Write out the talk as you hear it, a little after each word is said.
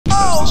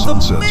sun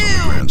sets on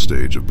the grand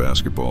stage of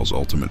basketball's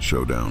ultimate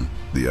showdown,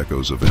 the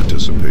echoes of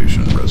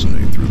anticipation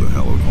resonate through the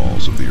hallowed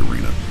halls of the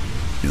arena.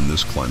 In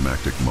this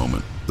climactic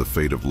moment, the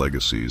fate of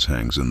legacies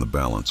hangs in the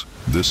balance.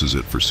 This is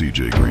it for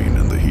CJ Green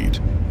and the Heat.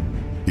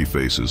 He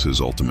faces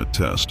his ultimate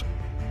test,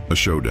 a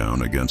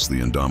showdown against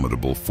the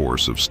indomitable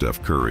force of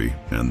Steph Curry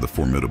and the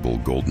formidable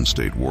Golden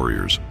State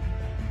Warriors.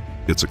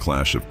 It's a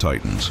clash of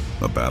titans,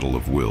 a battle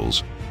of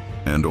wills,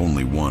 and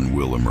only one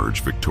will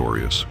emerge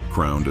victorious,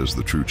 crowned as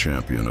the true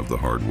champion of the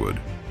hardwood.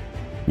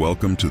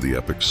 Welcome to the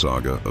epic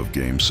saga of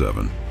Game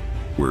 7,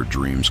 where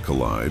dreams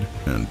collide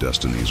and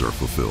destinies are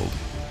fulfilled.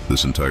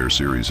 This entire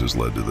series has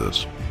led to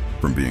this,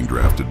 from being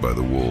drafted by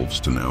the Wolves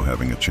to now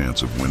having a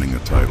chance of winning a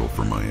title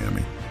for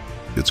Miami.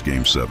 It's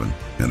Game 7,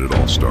 and it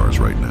all stars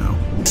right now.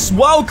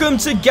 Welcome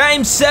to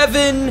Game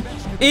 7.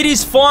 It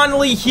is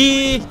finally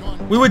here.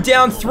 We were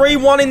down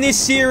 3-1 in this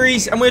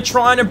series, and we're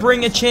trying to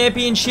bring a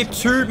championship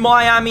to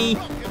Miami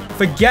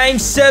for Game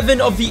 7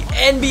 of the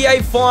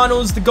NBA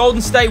Finals, the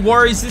Golden State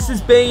Warriors. This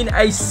has been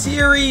a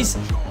series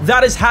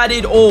that has had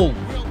it all.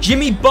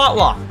 Jimmy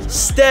Butler,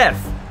 Steph,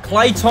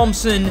 Klay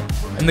Thompson,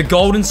 and the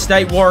Golden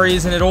State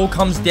Warriors, and it all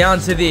comes down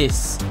to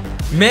this.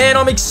 Man,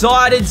 I'm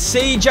excited.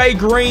 CJ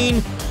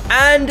Green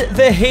and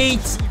the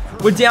Heat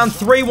were down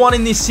 3-1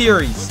 in this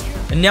series,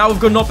 and now we've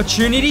got an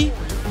opportunity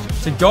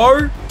to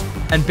go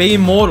and be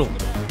immortal.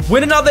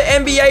 Win another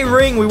NBA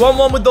ring. We won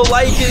one with the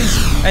Lakers,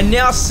 and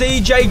now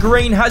CJ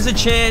Green has a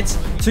chance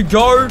to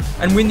go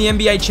and win the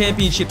NBA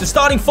championship. The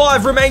starting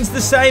five remains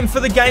the same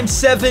for the Game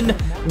 7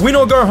 win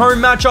or go home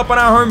matchup on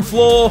our home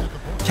floor.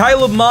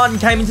 Caleb Martin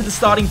came into the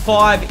starting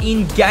five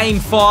in Game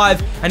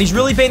 5, and he's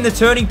really been the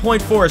turning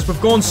point for us. We've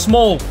gone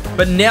small,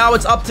 but now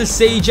it's up to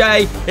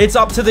CJ. It's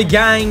up to the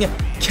gang.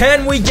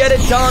 Can we get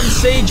it done?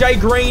 CJ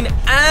Green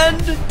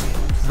and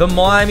the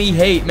Miami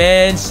Heat,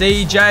 man.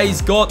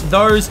 CJ's got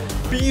those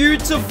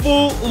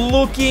beautiful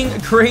looking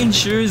green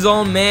shoes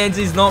on, man.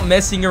 He's not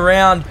messing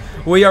around.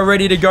 We are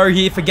ready to go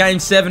here for Game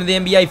 7 of the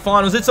NBA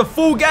Finals. It's a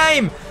full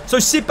game, so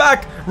sit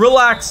back,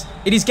 relax.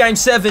 It is Game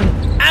 7,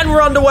 and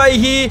we're underway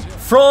here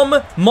from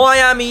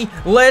Miami.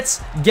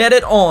 Let's get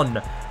it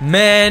on.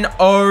 Man,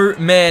 oh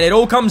man, it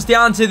all comes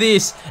down to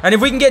this. And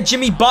if we can get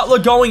Jimmy Butler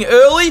going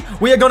early,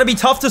 we are going to be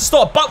tough to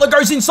stop. Butler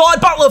goes inside.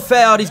 Butler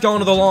fouled. He's going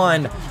to the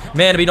line.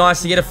 Man, it'd be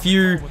nice to get a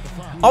few.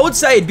 I would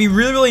say it'd be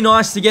really, really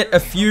nice to get a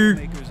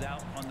few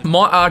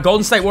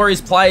Golden State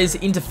Warriors players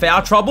into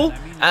foul trouble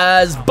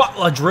as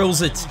Butler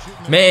drills it.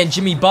 Man,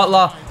 Jimmy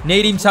Butler,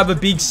 need him to have a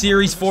big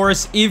series for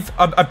us. If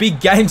a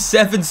big Game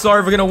 7, sorry,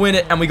 if we're going to win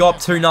it, and we go up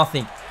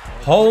 2-0.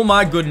 Oh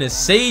my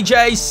goodness.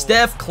 CJ,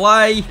 Steph,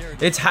 Klay.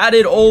 It's had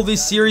it all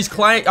this series.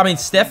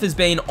 Steph has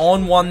been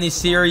on one this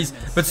series,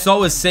 but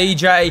so has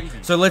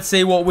CJ. So let's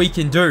see what we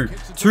can do.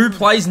 2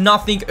 plays,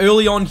 nothing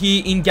early on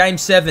here in Game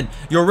 7.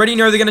 You already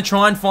know they're going to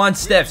try and find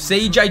Steph.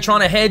 CJ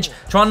trying to hedge,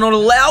 trying to not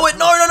allow it.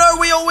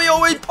 No,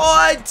 we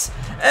piked.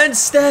 And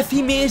Steph,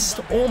 he missed.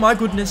 Oh my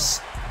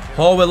goodness.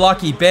 Oh, we're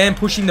lucky. Bam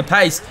pushing the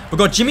pace. We've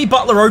got Jimmy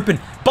Butler open.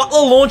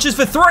 Butler launches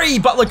for 3.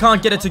 Butler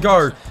can't get it to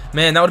go.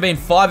 Man, that would have been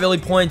 5 early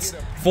points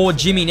for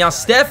Jimmy. Now,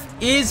 Steph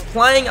is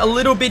playing a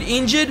little bit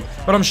injured,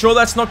 but I'm sure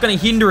that's not going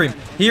to hinder him.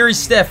 Here is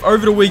Steph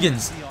over to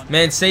Wiggins.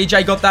 Man,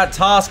 CJ got that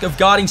task of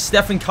guarding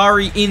Stephen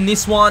Curry in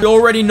this one. You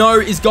already know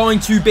is going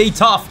to be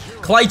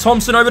tough. Klay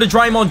Thompson over to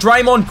Draymond.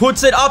 Draymond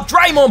puts it up.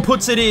 Draymond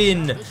puts it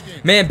in.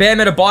 Man, Bam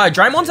Adebayo.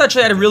 Draymond's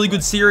actually had a really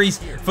good series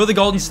for the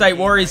Golden State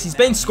Warriors. He's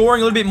been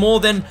scoring a little bit more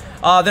than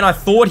I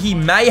thought he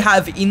may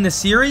have in the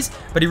series,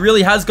 but he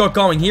really has got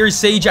going. Here is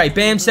CJ.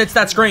 Bam sets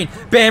that screen.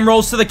 Bam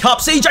rolls to the cup.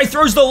 CJ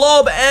throws the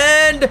lob,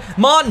 and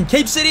Martin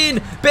keeps it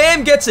in.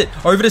 Bam gets it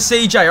over to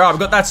CJ. All right, we've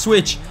got that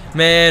switch.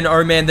 Man,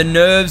 oh man, the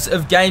nerves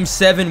of Game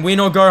 7, win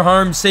or go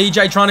home.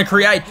 CJ trying to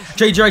create.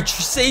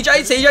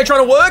 CJ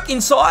trying to work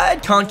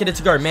inside. Can't get it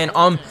to go. Man,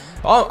 I'm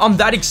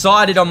that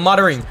excited. I'm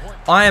muttering.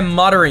 I am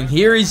muttering.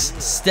 Here is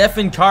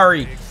Stephen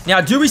Curry.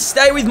 Now, do we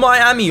stay with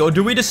Miami or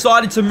do we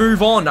decide to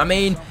move on? I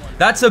mean,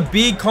 that's a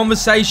big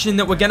conversation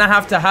that we're going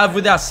to have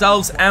with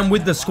ourselves and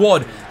with the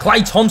squad.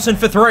 Klay Thompson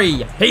for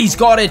 3. He's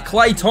got it.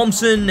 Klay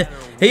Thompson,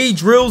 he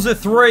drills a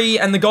 3,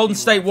 and the Golden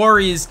State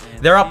Warriors,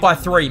 they're up by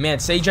 3. Man,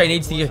 CJ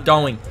needs to get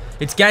going.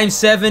 It's Game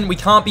 7. We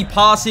can't be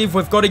passive.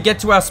 We've got to get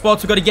to our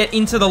spots. We've got to get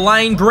into the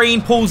lane.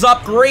 Green pulls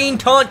up. Green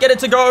can't get it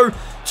to go.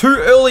 2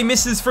 early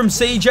misses from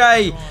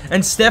CJ,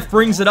 and Steph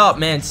brings it up.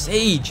 Man,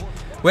 Siege.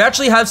 We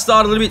actually have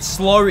started a little bit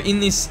slow in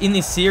this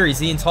series,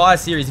 the entire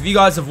series. If you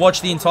guys have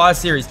watched the entire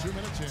series.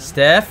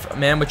 Steph,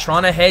 man, we're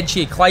trying to hedge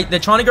here. Klay, they're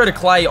trying to go to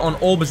Klay on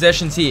all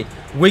possessions here.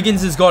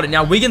 Wiggins has got it.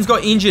 Now, Wiggins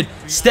got injured.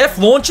 Steph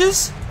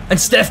launches, and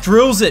Steph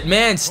drills it.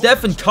 Man,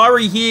 Stephen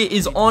Curry here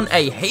is on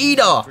a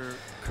heater.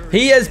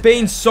 He has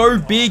been so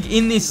big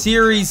in this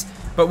series,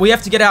 but we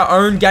have to get our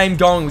own game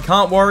going. We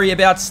can't worry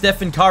about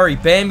Stephen Curry.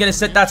 Bam, going to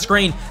set that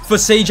screen for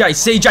CJ.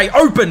 CJ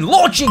open,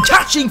 launching,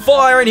 catching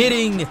fire, and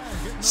hitting.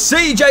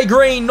 CJ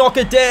Green, knock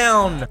it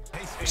down.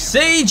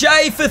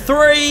 CJ for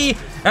 3.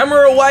 And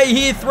we're away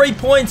here. 3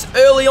 points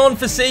early on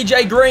for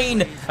CJ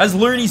Green as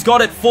Looney's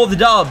got it for the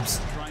Dubs.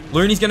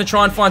 Looney's going to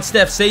try and find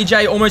Steph.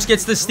 CJ almost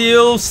gets the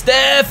steal.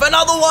 Steph,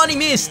 another one, he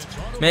missed.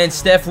 Man,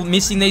 Steph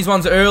missing these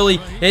ones early.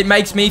 It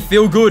makes me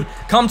feel good.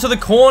 Come to the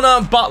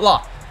corner, Butler.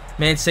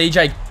 Man,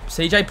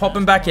 CJ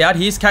popping back out.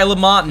 Here's Caleb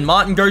Martin.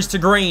 Martin goes to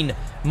Green.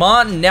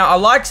 Martin, now I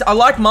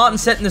like Martin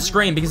setting the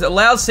screen because it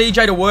allows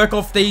CJ to work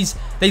off these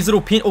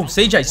little pin. Oh,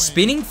 CJ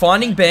spinning,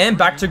 finding Bam,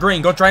 back to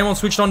Green. Got Draymond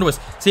switched onto us.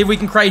 See if we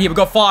can create here. We've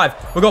got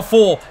 5. We've got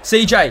 4.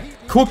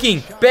 CJ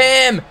cooking.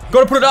 Bam,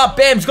 got to put it up.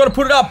 Bam's got to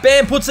put it up.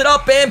 Bam puts it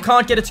up. Bam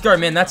can't get it to go.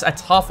 Man, that's a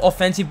tough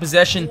offensive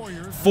possession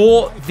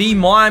for the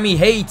Miami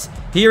Heat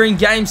here in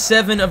Game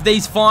 7 of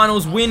these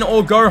finals. Win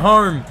or go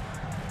home.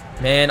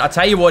 Man, I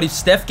tell you what, if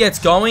Steph gets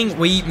going,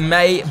 we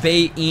may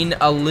be in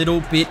a little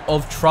bit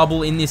of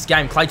trouble in this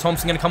game. Klay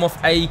Thompson going to come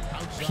off a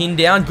pin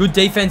down. Good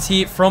defense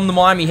here from the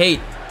Miami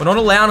Heat. We're not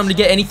allowing them to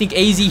get anything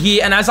easy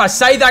here. And as I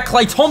say that,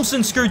 Klay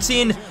Thompson scoots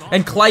in,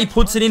 and Klay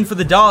puts it in for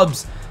the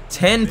dubs.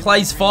 10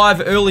 plays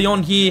 5 early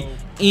on here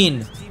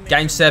in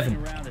Game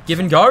 7. Give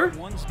and go.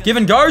 Give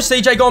and go.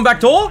 CJ going back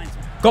door.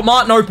 Got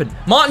Martin open.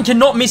 Martin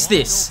cannot miss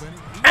this.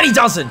 And he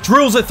doesn't.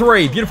 Drills a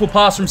 3. Beautiful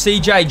pass from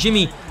CJ.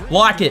 Jimmy,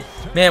 like it.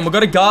 Man, we've got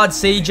to guard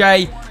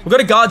CJ. We've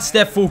got to guard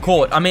Steph full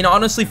court. I mean, it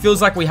honestly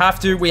feels like we have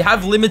to. We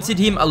have limited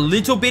him a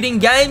little bit in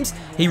games.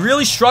 He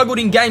really struggled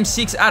in Game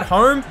 6 at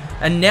home.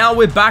 And now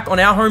we're back on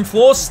our home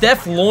floor.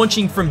 Steph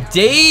launching from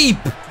deep.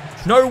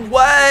 No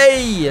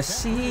way.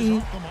 See.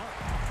 All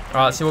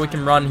right, let's see what we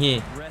can run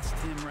here.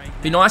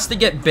 Be nice to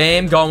get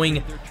Bam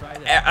going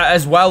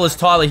as well as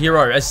Tyler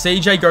Hero. As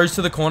CJ goes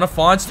to the corner,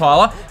 finds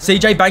Tyler.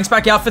 CJ banks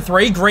back out for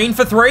 3. Green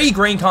for 3.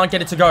 Green can't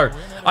get it to go.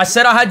 I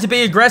said I had to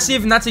be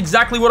aggressive, and that's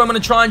exactly what I'm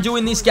going to try and do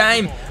in this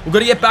game. We've got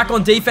to get back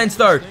on defense,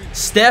 though.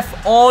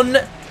 Steph on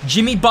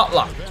Jimmy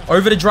Butler.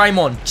 Over to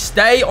Draymond.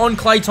 Stay on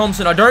Klay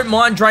Thompson. I don't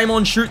mind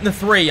Draymond shooting the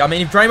 3. I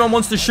mean, if Draymond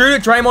wants to shoot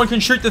it, Draymond can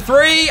shoot the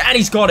 3, and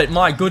he's got it.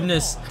 My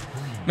goodness.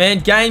 Man,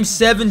 Game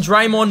 7,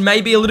 Draymond may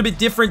be a little bit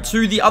different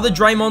to the other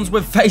Draymonds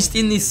we've faced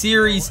in this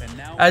series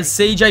as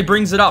CJ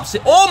brings it up.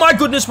 Oh my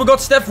goodness, we got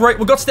Steph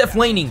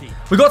leaning.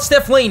 We got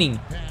Steph leaning.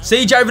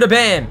 CJ over to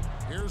Bam.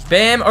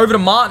 Bam over to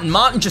Martin.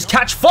 Martin just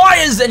catch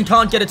fires and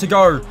can't get it to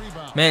go.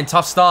 Man,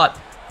 tough start.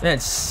 Man,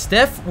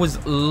 Steph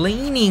was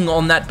leaning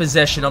on that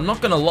possession. I'm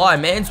not going to lie.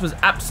 Mans was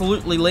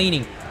absolutely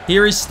leaning.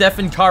 Here is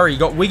Stephen Curry.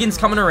 Got Wiggins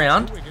coming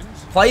around.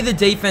 Play the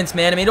defense,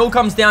 man. I mean, it all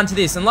comes down to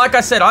this. And like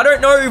I said, I don't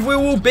know if we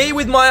will be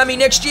with Miami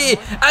next year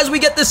as we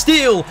get the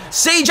steal.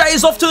 CJ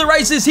is off to the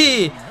races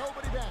here.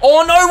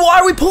 Oh, no.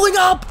 Why are we pulling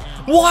up?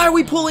 Why are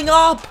we pulling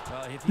up?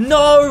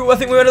 No. I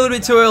think we went a little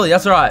bit too early.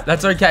 That's all right.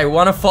 That's okay.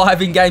 1 of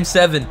 5 in Game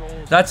 7.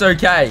 That's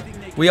okay.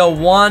 We are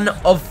 1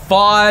 of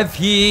 5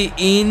 here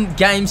in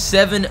Game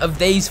 7 of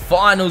these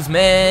finals,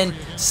 man.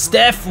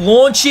 Steph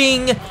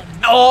launching.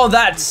 Oh,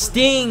 that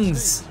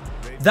stings.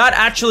 That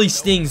actually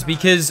stings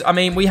because, I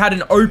mean, we had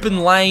an open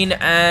lane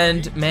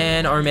and,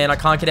 man, oh man, I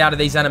can't get out of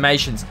these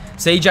animations.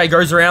 CJ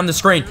goes around the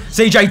screen.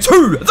 CJ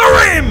to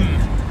the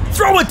rim!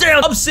 Throw it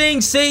down! I'm seeing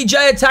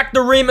CJ attack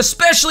the rim,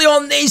 especially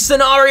on these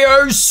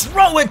scenarios.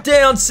 Throw it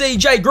down,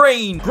 CJ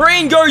Green.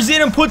 Green goes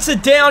in and puts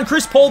it down.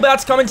 Chris Paul about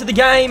to come into the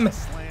game.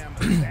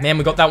 Man,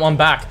 we got that one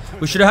back.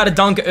 We should have had a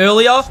dunk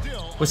earlier.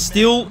 We're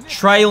still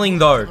trailing,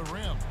 though.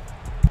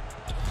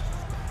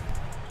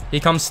 Here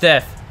comes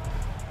Steph.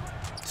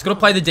 He's got to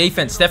play the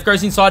defense. Steph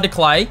goes inside to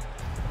Klay.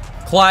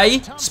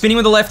 Klay spinning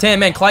with the left hand.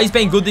 Man, Klay's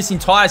been good this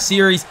entire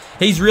series.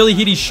 He's really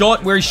hit his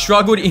shot where he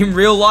struggled in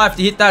real life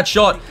to hit that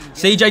shot.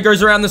 CJ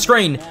goes around the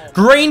screen.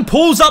 Green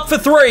pulls up for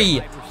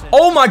 3.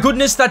 Oh my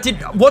goodness,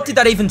 what did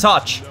that even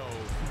touch?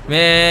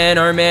 Man,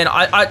 oh man.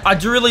 I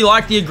do really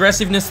like the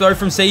aggressiveness though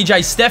from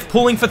CJ. Steph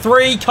pulling for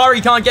 3.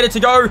 Curry can't get it to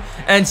go.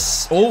 And,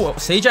 oh,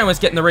 CJ was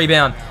getting the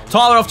rebound.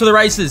 Tyler off to the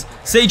races.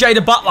 CJ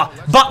to Butler.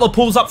 Butler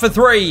pulls up for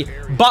 3.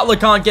 Butler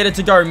can't get it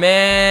to go.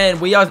 Man,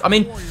 I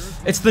mean,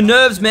 it's the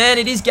nerves, man.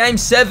 It is Game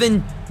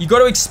 7. You got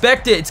to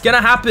expect it. It's going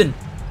to happen.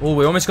 Oh,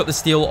 we almost got the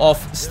steal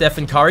off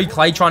Stephen Curry.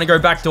 Klay trying to go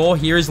back door.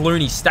 Here is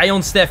Looney. Stay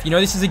on Steph. You know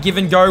this is a give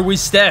and go with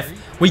Steph.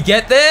 We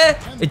get there.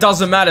 It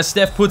doesn't matter.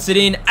 Steph puts it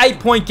in.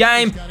 8-point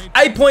game.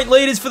 8-point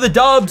leaders for the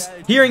Dubs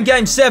here in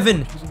Game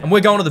 7. And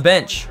we're going to the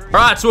bench. All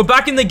right, so we're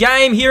back in the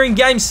game here in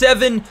Game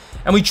 7.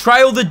 And we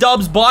trail the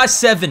Dubs by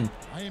 7.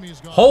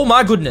 Oh,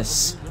 my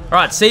goodness. All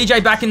right,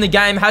 CJ back in the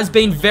game. Has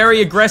been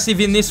very aggressive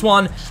in this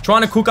one.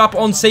 Trying to cook up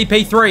on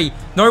CP3.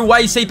 No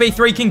way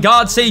CP3 can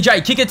guard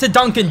CJ. Kick it to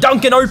Duncan.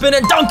 Duncan open,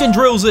 and Duncan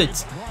drills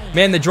it.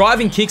 Man, the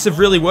driving kicks have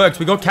really worked.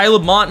 We got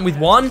Caleb Martin with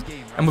 1.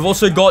 And we've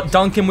also got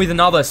Duncan with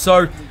another.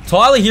 So,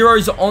 Tyler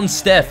Hero's on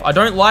Steph. I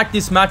don't like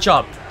this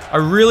matchup. I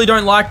really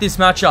don't like this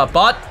matchup.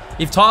 But,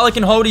 if Tyler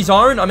can hold his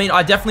own, I mean,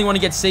 I definitely want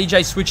to get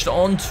CJ switched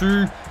on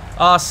to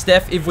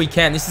Steph if we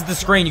can. This is the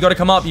screen. You got to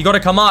come up. You got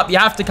to come up. You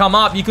have to come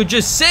up. You could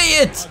just see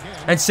it.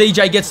 And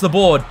CJ gets the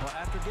board.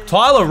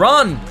 Tyler,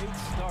 run.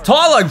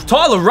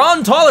 Tyler,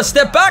 run. Tyler,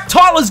 step back.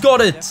 Tyler's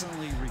got it.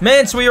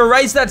 Man, so we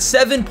erase that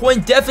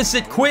 7-point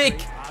deficit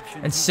quick.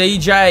 And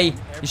CJ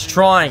is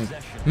trying.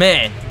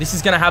 Man, this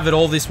is going to have it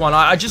all, this one.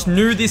 I just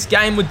knew this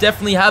game would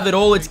definitely have it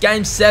all. It's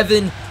game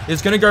 7.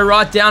 It's going to go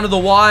right down to the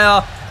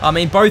wire. I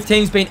mean, both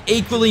teams been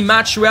equally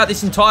matched throughout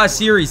this entire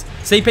series.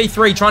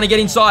 CP3 trying to get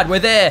inside. We're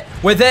there.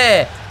 We're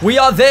there. We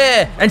are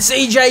there. And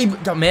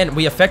CJ... Oh, man,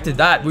 we affected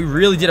that. We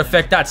really did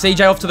affect that.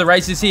 CJ off to the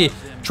races here.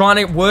 Trying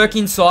to work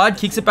inside.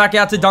 Kicks it back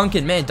out to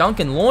Duncan. Man,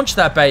 Duncan launched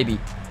that baby.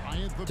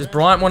 Does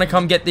Bryant want to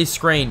come get this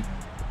screen?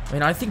 I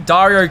mean, I think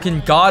Dario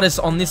can guard us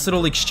on this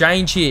little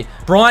exchange here.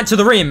 Bryant to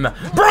the rim.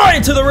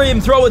 Bryant to the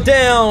rim. Throw it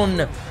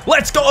down.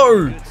 Let's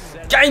go.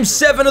 Game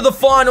 7 of the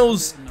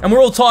finals. And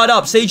we're all tied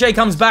up. CJ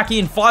comes back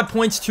in. 5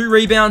 points, 2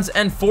 rebounds,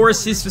 and 4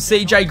 assists for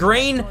CJ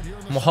Green.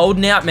 And we're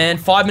holding out, man.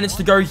 5 minutes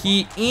to go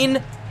here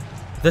in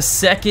the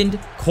second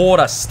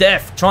quarter.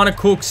 Steph trying to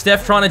cook.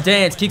 Steph trying to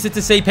dance. Kicks it to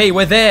CP.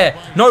 We're there.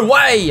 No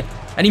way.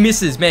 And he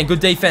misses. Man, good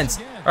defense.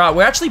 All right,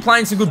 we're actually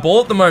playing some good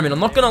ball at the moment. I'm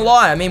not going to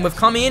lie. I mean, we've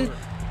come in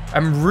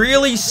and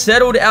really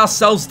settled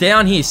ourselves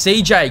down here.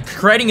 CJ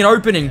creating an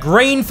opening.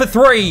 Green for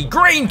 3.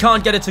 Green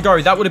can't get it to go.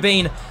 That would have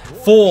been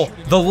for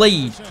the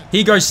lead.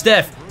 Here goes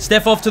Steph.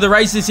 Steph off to the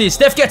races here.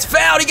 Steph gets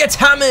fouled. He gets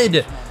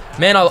hammered.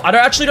 Man, I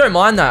actually don't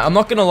mind that. I'm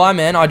not going to lie,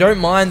 man. I don't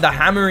mind the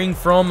hammering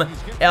from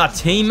our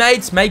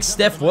teammates. Makes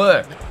Steph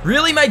work.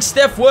 Really makes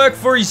Steph work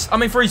for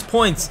his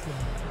points.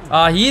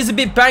 He is a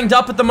bit banged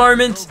up at the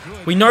moment.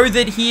 We know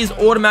that he is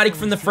automatic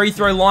from the free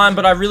throw line,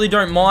 but I really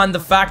don't mind the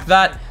fact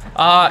that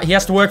he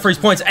has to work for his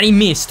points, and he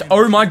missed.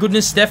 Oh my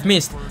goodness, Steph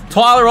missed.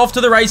 Tyler off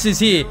to the races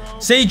here.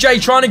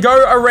 CJ trying to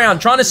go around,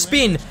 trying to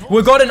spin.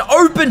 We've got an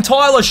open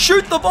Tyler.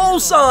 Shoot the ball,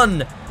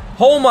 son.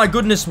 Oh my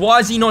goodness, why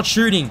is he not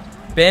shooting?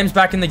 Bam's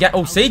back in the game.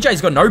 Oh,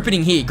 CJ's got an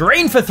opening here.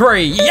 Green for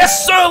 3.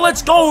 Yes, sir,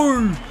 let's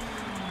go.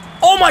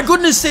 Oh my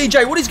goodness,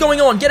 CJ, what is going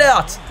on? Get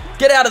out.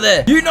 Get out of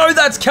there. You know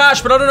that's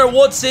cash, but I don't know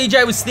what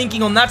CJ was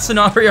thinking on that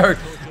scenario.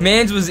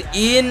 Mans was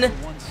in.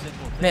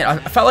 Man,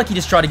 I felt like he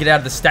just tried to get out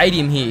of the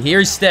stadium here. Here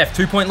is Steph.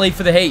 2-point lead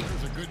for the Heat.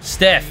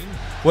 Steph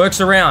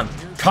works around.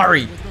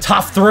 Curry.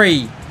 Tough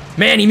 3.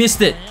 Man, he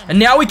missed it. And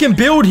now we can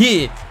build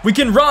here. We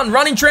can run.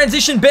 Run in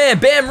transition. Bam.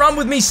 Bam, run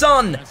with me,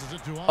 son.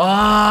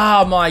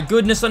 Ah, my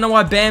goodness. I don't know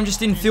why Bam just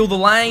didn't fill the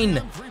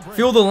lane.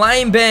 Fill the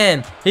lane,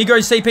 Bam. Here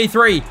goes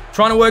CP3.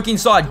 Trying to work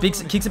inside.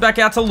 Kicks it back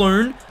out to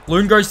Loon.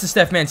 Loon goes to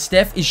Steph. Man,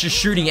 Steph is just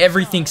shooting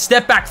everything.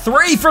 Step back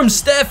 3 from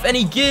Steph. And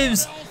he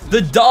gives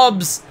the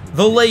Dubs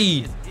the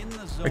lead.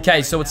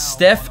 Okay, so it's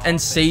Steph and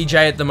CJ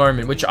at the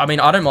moment, which, I mean,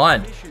 I don't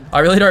mind.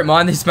 I really don't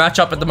mind this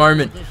matchup at the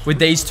moment with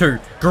these two.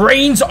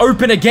 Green's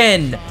open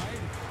again.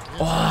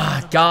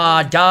 Oh,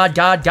 God,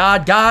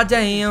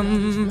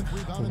 damn.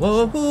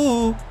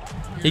 Whoa.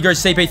 Here goes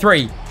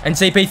CP3, and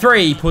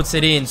CP3 puts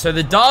it in. So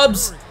the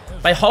Dubs,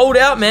 they hold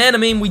out, man. I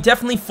mean, we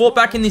definitely fought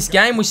back in this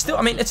game.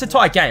 I mean, it's a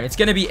tight game. It's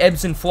going to be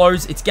ebbs and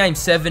flows. It's game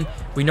 7.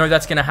 We know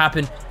that's going to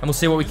happen, and we'll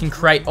see what we can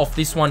create off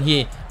this one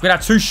here. We've got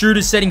our 2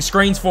 shooters setting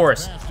screens for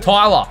us.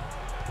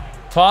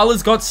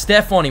 Tyler's got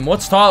Steph on him.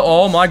 What's Tyler?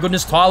 Oh, my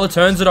goodness. Tyler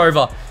turns it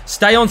over.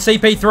 Stay on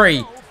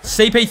CP3.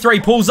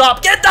 CP3 pulls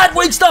up. Get that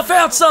weak stuff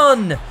out,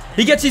 son.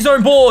 He gets his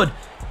own board.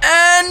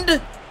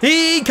 And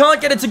he can't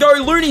get it to go.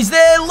 Looney's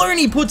there.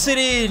 Looney puts it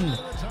in.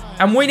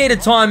 And we need a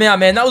timeout,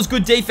 man. That was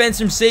good defense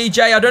from CJ.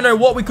 I don't know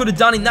what we could have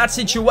done in that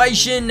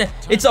situation.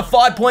 It's a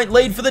 5-point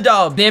lead for the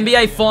Dub. The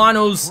NBA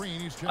Finals.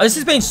 This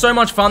has been so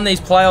much fun, these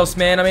playoffs,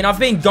 man. I mean, I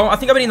think I've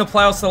been in the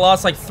playoffs for the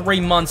last, like,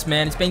 3 months,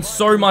 man. It's been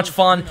so much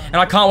fun, and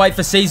I can't wait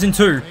for Season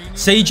 2.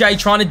 CJ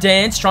trying to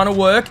dance, trying to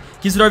work.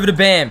 Gives it over to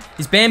Bam.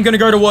 Is Bam going to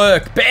go to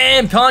work?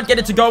 Bam! Can't get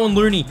it to go on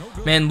Looney.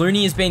 Man,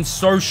 Looney has been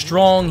so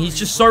strong. He's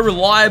just so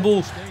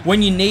reliable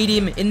when you need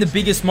him in the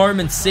biggest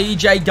moments.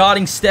 CJ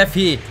guarding Steph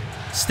here.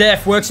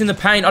 Steph works in the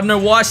paint. I don't know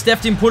why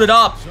Steph didn't put it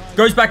up.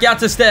 Goes back out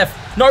to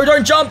Steph. No,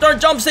 don't jump,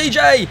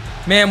 CJ.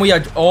 Man, we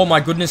are, oh my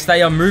goodness,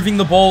 they are moving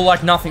the ball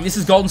like nothing. This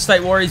is Golden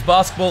State Warriors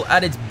basketball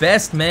at its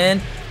best, man.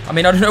 I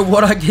mean, I don't know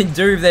what I can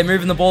do if they're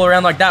moving the ball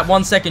around like that.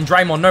 1 second,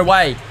 Draymond, no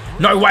way.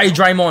 No way,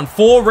 Draymond.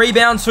 4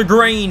 rebounds for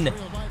Green.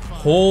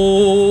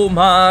 Oh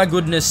my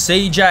goodness,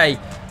 CJ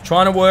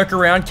trying to work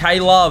around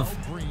K-Love.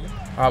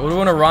 All right, what do we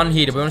want to run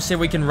here? Do we want to see if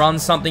we can run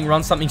something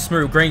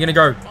smooth? Green gonna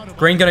go.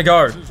 Green gonna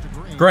go.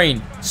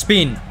 Green,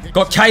 spin.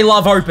 Got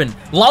K-Love open.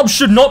 Love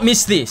should not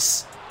miss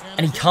this.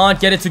 And he can't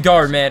get it to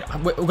go, man.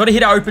 We've got to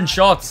hit our open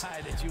shots.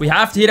 We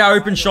have to hit our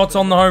open shots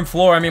on the home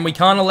floor. I mean, we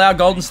can't allow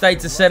Golden State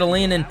to settle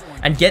in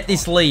and get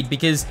this lead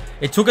because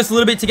it took us a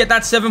little bit to get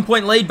that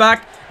 7-point lead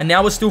back, and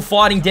now we're still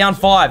fighting down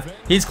 5.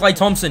 Here's Klay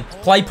Thompson.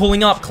 Klay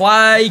pulling up.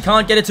 Klay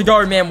can't get it to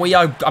go, man.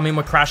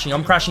 We're crashing.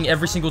 I'm crashing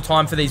every single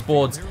time for these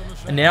boards.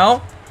 And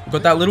now, we've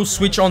got that little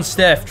switch on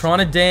Steph. Trying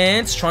to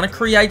dance, trying to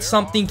create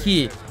something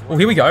here. Oh,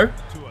 here we go.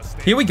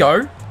 Here we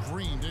go.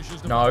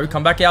 No,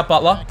 come back out,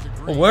 Butler.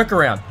 Or work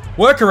around.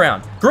 Work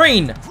around.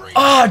 Green.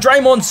 Ah,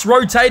 Draymond's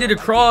rotated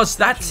across.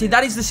 That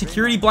is the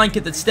security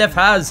blanket that Steph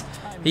has.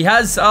 He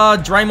has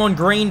Draymond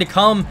Green to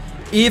come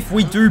if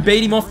we do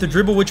beat him off the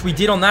dribble, which we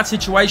did on that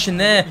situation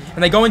there.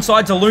 And they go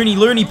inside to Looney.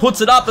 Looney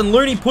puts it up, and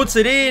Looney puts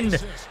it in.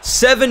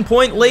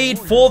 7-point lead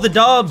for the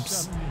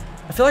Dubs.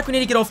 I feel like we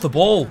need to get off the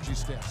ball.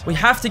 We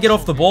have to get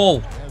off the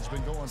ball.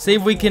 See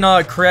if we can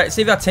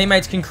see if our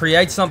teammates can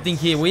create something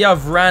here. We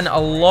have ran a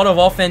lot of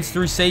offense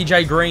through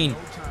CJ Green.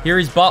 Here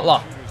is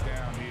Butler.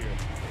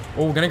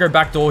 Oh, we're going to go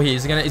back door here.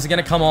 Is it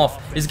going to come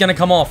off? Is it going to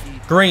come off?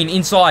 Green,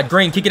 inside.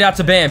 Green, kick it out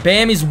to Bam.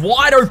 Bam is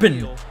wide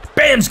open.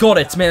 Bam's got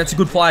it. Man, that's a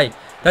good play.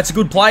 That's a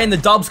good play, and the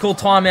Dubs call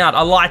timeout.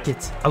 I like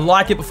it. I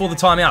like it before the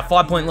timeout.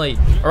 5-point lead.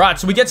 All right,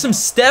 so we get some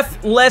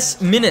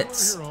Steph-less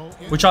minutes,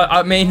 which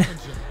I mean,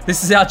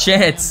 this is our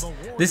chance.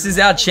 This is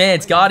our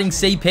chance, guarding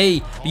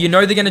CP. But you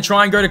know they're going to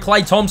try and go to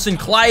Klay Thompson.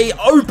 Klay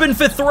open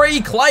for three.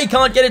 Klay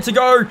can't get it to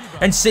go.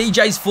 And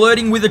CJ's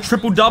flirting with a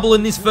triple-double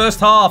in this first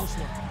half.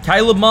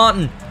 Caleb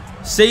Martin.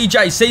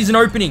 CJ sees an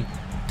opening.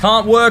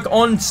 Can't work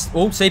on...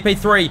 Oh,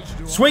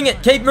 CP3. Swing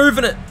it. Keep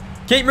moving it.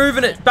 Keep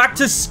moving it. Back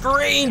to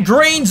screen.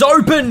 Green's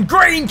open.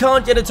 Green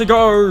can't get it to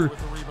go.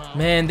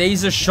 Man,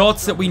 these are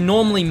shots that we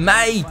normally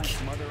make.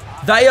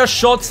 They are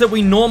shots that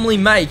we normally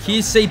make.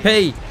 Here's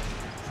CP.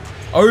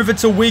 Over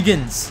to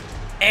Wiggins.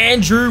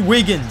 Andrew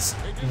Wiggins.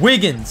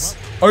 Wiggins.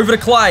 Over to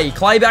Klay.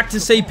 Klay back to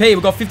CP.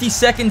 We've got 50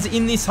 seconds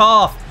in this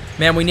half.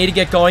 Man, we need to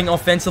get going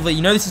offensively.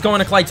 You know this is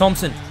going to Klay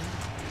Thompson.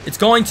 It's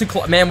going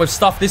to... Man, we've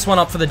stuffed this one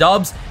up for the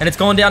Dubs. And it's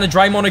gone down to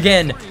Draymond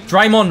again.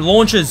 Draymond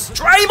launches.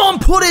 Draymond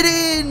put it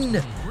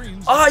in!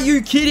 Are you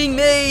kidding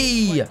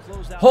me?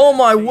 Oh,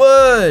 my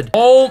word.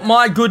 Oh,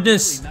 my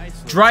goodness.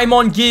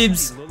 Draymond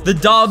gives the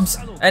Dubs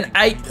an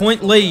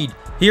 8-point lead.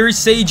 Here is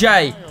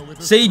CJ.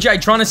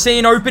 CJ trying to see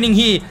an opening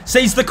here.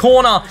 Sees the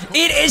corner.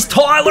 It is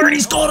Tyler, and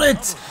he's got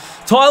it.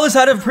 Tyler's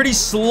had a pretty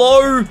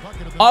slow,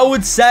 I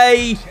would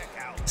say,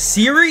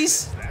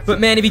 series. But,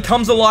 man, if he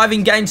comes alive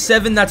in Game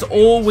 7, that's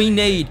all we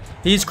need.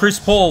 Here's Chris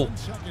Paul.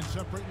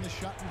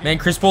 Man,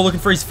 Chris Paul looking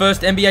for his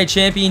first NBA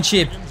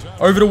championship.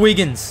 Over to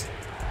Wiggins.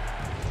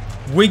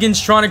 Wiggins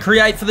trying to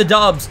create for the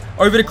Dubs.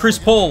 Over to Chris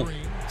Paul.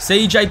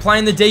 CJ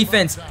playing the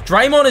defense.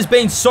 Draymond has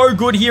been so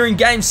good here in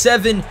Game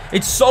 7.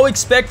 It's so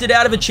expected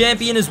out of a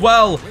champion as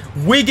well.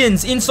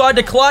 Wiggins inside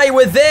to Klay.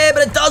 We're there,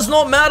 but it does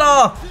not matter.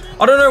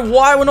 I don't know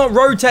why we're not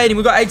rotating.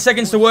 We've got 8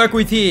 seconds to work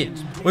with here.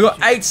 We've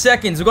got 8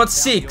 seconds. We've got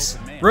 6.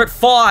 We're at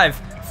 5,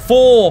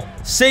 4.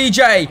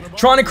 CJ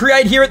trying to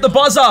create here at the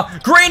buzzer.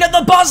 Green at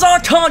the buzzer.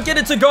 Can't get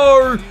it to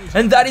go.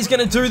 And that is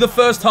going to do the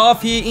first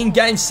half here in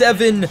Game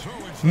 7.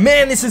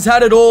 Man, this has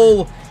had it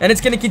all, and it's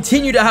going to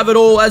continue to have it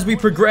all as we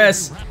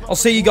progress. I'll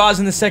see you guys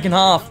in the second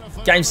half.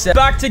 Game 7.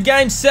 Back to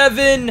Game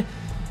 7.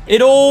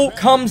 It all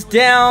comes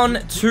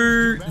down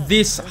to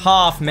this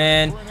half,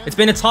 man. It's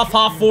been a tough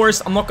half for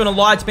us. I'm not going to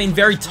lie. It's been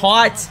very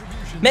tight.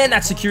 Man,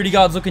 that security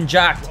guard's looking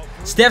jacked.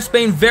 Steph's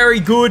been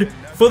very good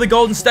for the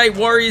Golden State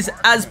Warriors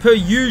as per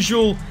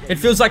usual. It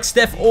feels like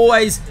Steph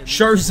always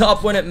shows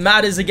up when it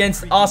matters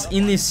against us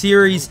in this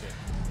series.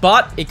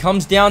 But it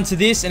comes down to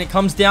this, and it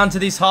comes down to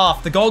this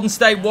half. The Golden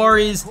State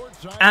Warriors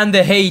and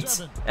the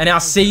Heat, and our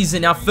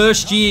season, our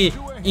first year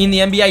in the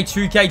NBA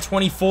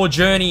 2K24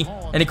 journey,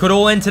 and it could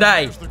all end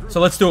today.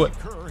 So let's do it.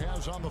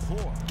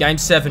 Game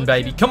 7,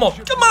 baby. Come on.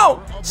 Come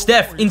on.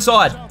 Steph,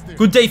 inside.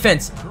 Good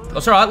defense.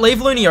 That's all right. Leave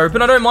Looney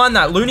open. I don't mind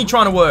that. Looney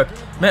trying to work.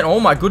 Man, oh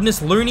my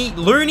goodness. Looney,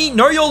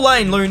 know your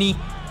lane, Looney.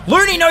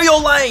 Looney, know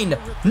your lane.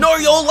 Know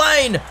your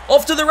lane.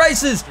 Off to the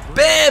races.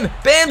 Bam.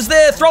 Bam's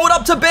there. Throw it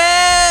up to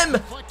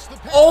Bam.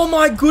 Oh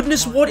my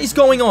goodness, what is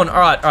going on?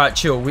 All right,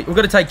 chill. We've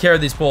got to take care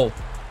of this ball.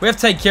 We have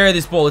to take care of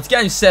this ball. It's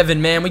Game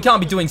 7, man. We can't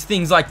be doing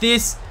things like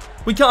this.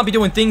 We can't be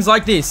doing things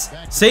like this.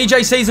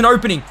 CJ sees an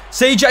opening.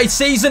 CJ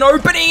sees an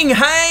opening.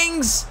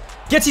 Hangs.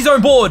 Gets his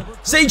own board.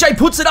 CJ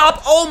puts it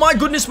up. Oh my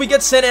goodness, we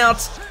get sent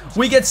out.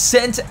 We get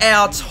sent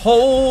out.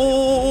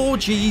 Oh,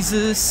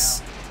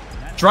 Jesus.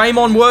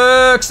 Draymond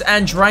works,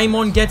 and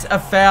Draymond gets a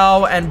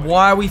foul. And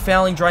why are we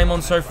fouling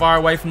Draymond so far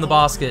away from the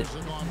basket?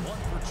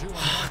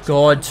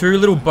 God, 2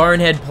 little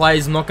bonehead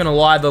plays, I'm not going to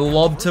lie. The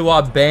lob to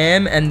our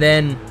Bam, and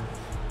then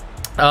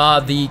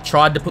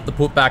tried to put the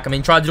putback. I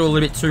mean, tried to do a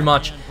little bit too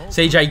much.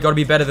 CJ, got to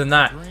be better than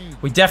that.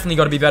 We definitely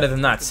got to be better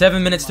than that.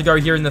 7 minutes to go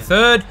here in the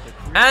third.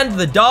 And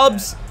the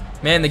Dubs,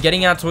 man, they're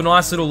getting out to a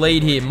nice little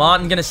lead here.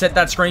 Martin going to set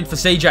that screen for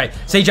CJ.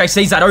 CJ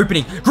sees that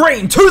opening.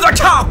 Green to the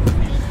cup!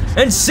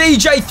 And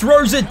CJ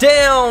throws it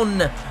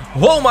down.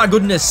 Oh my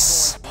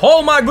goodness.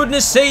 Oh my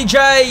goodness,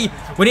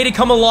 CJ. We need to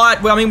come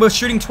alive. I mean, we're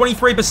shooting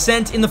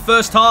 23% in the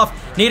first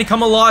half. Need to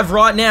come alive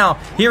right now.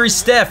 Here is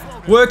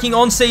Steph working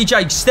on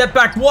CJ. Step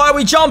back. Why are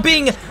we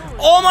jumping?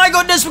 Oh my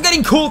goodness, we're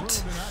getting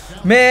cooked.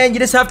 Man, you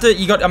just have to,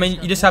 you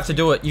just have to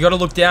do it. You got to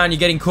look down. You're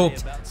getting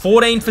cooked.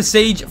 14 for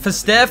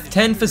Steph,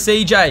 10 for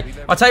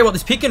CJ. I'll tell you what,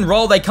 this pick and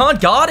roll, they can't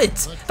guard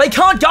it. They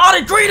can't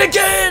guard it. Green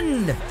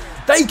again.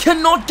 They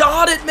cannot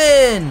guard it,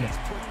 man.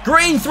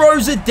 Green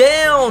throws it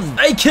down.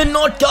 They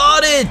cannot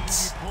guard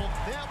it.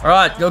 All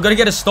right, got to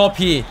get a stop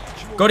here.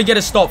 Got to get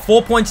a stop.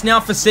 4 points now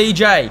for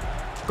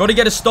CJ. Got to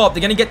get a stop.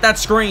 They're going to get that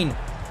screen.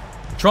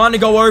 Trying to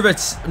go over.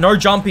 It's no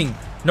jumping.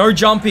 No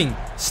jumping.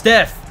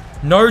 Steph,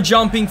 no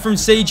jumping from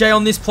CJ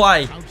on this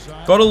play.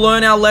 Got to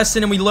learn our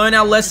lesson, and we learn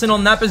our lesson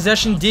on that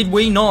possession, did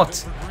we not?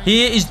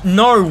 Here is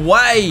no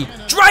way.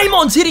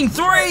 Draymond's hitting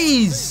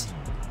threes.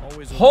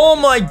 Oh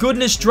my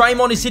goodness,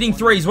 Draymond is hitting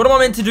threes. What am I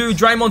meant to do?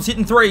 Draymond's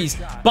hitting threes.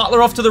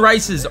 Butler off to the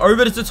races.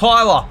 Over to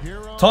Tyler.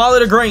 Tyler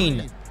to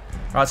Green. All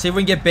right, see if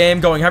we can get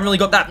Bam going. Haven't really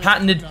got that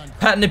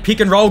patented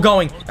pick and roll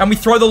going. And we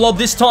throw the lob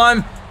this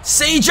time.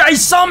 CJ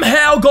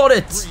somehow got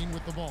it.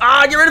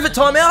 Get rid of it.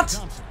 Timeout.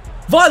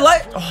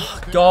 Violate. Oh,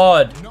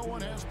 God.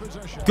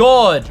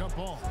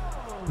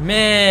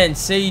 Man,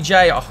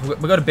 CJ. Oh,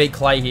 we got to beat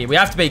Clay here. We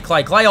have to beat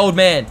Clay. Clay, old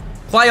man.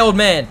 Oh,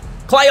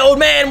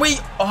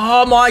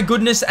 my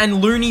goodness.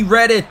 And Looney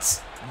read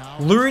it.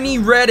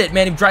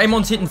 Man, if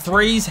Draymond's hitting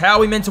threes, how are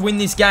we meant to win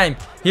this game?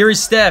 Here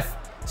is Steph.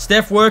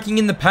 Steph working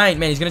in the paint.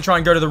 Man, he's going to try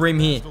and go to the rim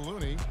here.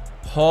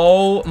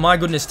 Oh, my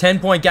goodness.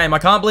 10-point game. I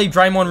can't believe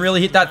Draymond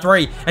really hit that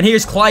three. And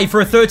here's Clay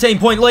for a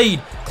 13-point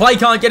lead. Clay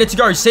can't get it to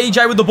go.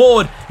 CJ with the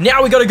board.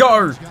 Now we got to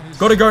go.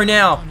 Got to go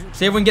now.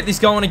 See if we can get this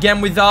going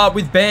again with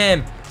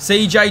Bam.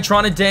 CJ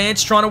trying to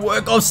dance, trying to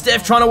work. Oh,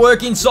 Steph trying to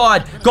work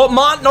inside. Got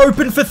Martin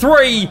open for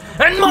three.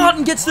 And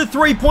Martin gets the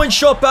three-point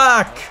shot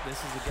back.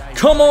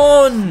 Come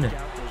on.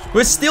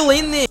 We're still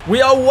in this.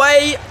 We are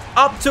way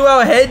up to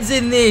our heads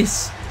in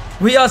this.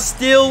 We are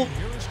still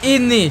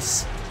in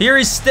this. Here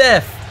is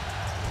Steph.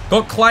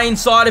 Got Clay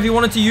inside if he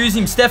wanted to use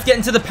him. Steph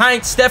getting to the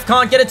paint. Steph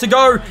can't get it to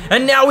go.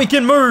 And now we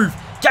can move.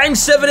 Game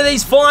 7 of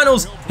these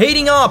finals.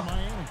 Heating up.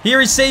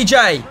 Here is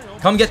CJ.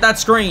 Come get that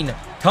screen.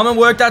 Come and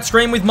work that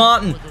screen with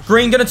Martin.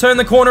 Green going to turn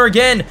the corner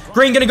again.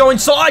 Green going to go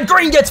inside.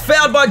 Green gets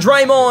fouled by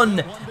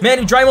Draymond. Man,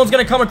 if Draymond's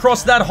going to come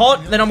across that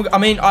hot, then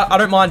I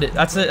don't mind it.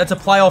 That's a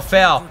playoff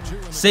foul.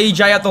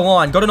 CJ at the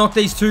line. Got to knock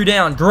these two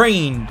down.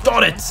 Green.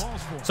 Got it.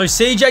 So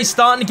CJ's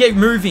starting to get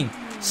moving.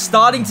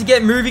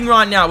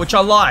 Right now, which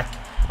I like.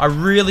 I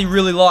really,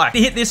 really like. To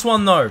hit this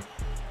one, though.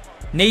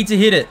 Need to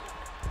hit it.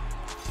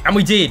 And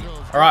we did.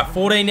 All right,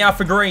 14 now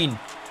for Green.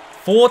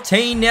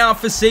 14 now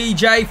for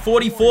CJ.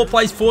 44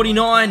 plays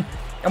 49.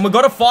 And we've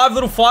got a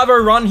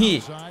 5-0 run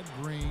here.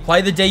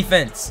 Play the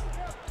defense.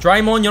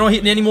 Draymond, you're not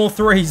hitting any more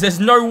threes. There's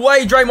no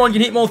way Draymond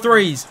can hit more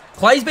threes.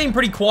 Clay's been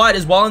pretty quiet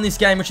as well in this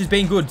game, which has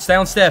been good. Stay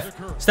on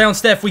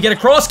Steph. We get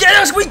across.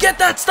 We get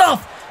that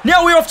stuff.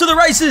 Now we're off to the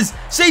races.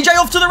 CJ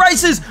off to the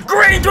races.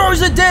 Green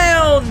throws it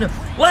down.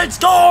 Let's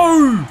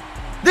go.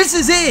 This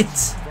is it.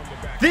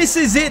 This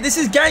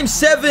is game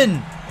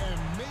 7.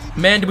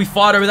 Man, did we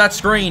fight over that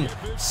screen.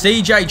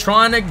 CJ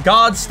trying to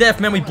guard Steph.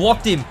 Man, we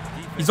blocked him.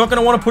 He's not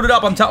going to want to put it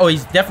up.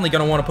 He's definitely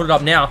going to want to put it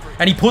up now.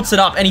 And he puts it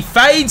up. And he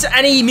fades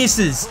and he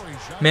misses.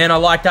 Man, I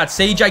like that.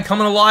 CJ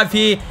coming alive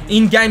here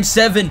in game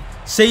 7.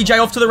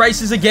 CJ off to the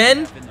races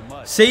again.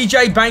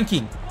 CJ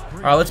banking. All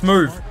right, let's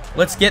move.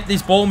 Let's get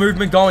this ball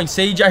movement going.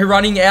 CJ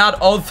running out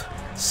of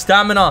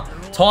stamina.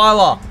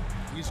 Tyler.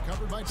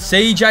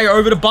 CJ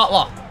over to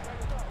Butler.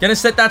 Gonna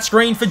set that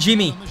screen for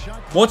Jimmy.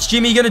 What's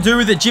Jimmy gonna do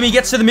with it? Jimmy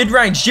gets to the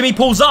mid-range. Jimmy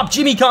pulls up.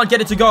 Jimmy can't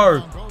get it to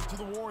go.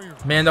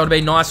 Man, that would have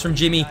been nice from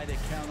Jimmy.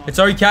 It's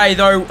okay,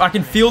 though. I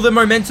can feel the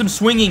momentum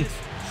swinging.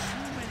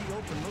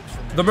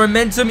 The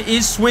momentum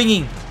is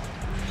swinging.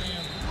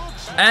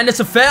 And it's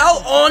a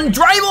foul on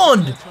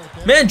Draymond.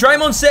 Man,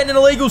 Draymond setting an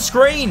illegal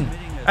screen.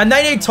 And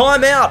they need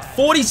timeout.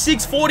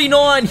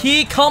 46-49.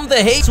 Here come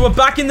the Heat. So we're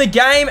back in the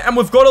game and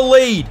we've got a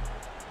lead.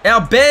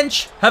 Our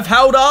bench have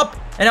held up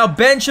and our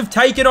bench have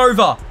taken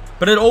over.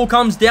 But it all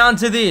comes down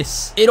to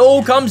this.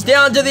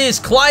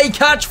 Clay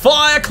catch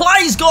fire.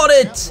 Clay's got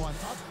it.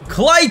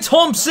 Clay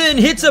Thompson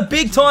hits a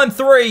big time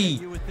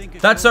 3.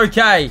 That's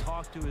okay.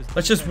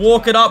 Let's just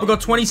walk it up. We've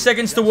got 20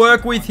 seconds to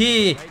work with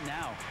here.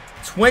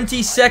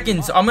 20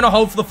 seconds. I'm going to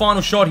hold for the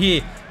final shot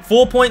here.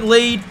 4-point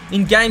lead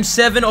in game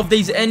 7 of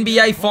these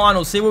NBA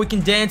finals. See what we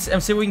can dance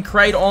and see what we can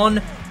create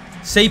on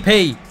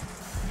CP.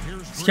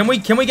 Can we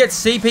get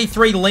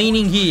CP3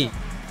 leaning here?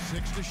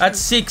 At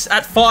 6,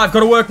 at 5. Got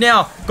to work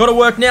now.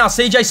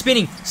 CJ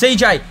spinning.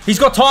 CJ, he's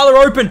got Tyler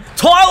open.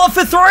 Tyler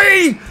for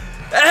 3!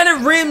 And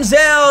it rims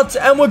out.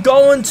 And we're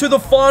going to the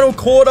final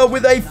quarter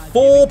with a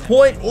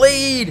 4-point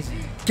lead.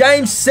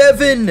 Game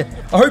 7. I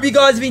hope you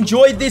guys have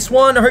enjoyed this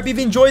one. I hope you've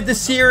enjoyed the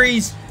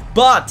series.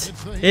 But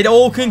it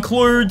all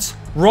concludes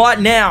right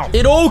now.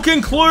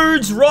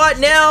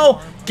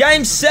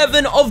 Game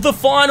 7 of the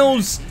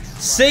finals.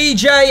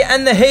 CJ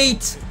and the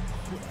Heat.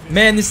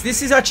 Man, this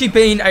has actually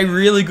been a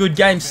really good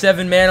Game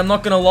 7, man. I'm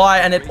not going to lie.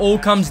 And it all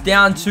comes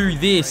down to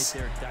this.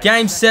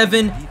 Game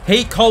 7,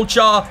 Heat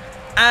culture.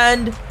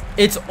 And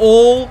it's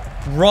all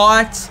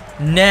right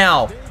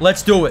now.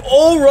 Let's do it.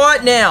 All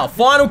right now.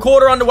 Final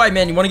quarter underway,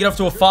 man. You want to get off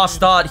to a fast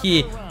start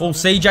here. Oh,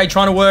 CJ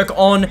trying to work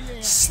on...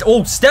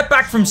 Oh, step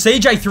back from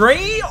CJ.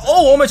 3.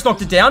 Oh, almost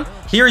knocked it down.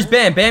 Here is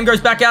Bam. Bam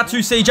goes back out to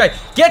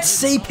CJ.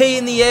 Gets CP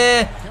in the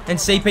air. And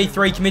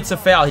CP3 commits a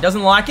foul. He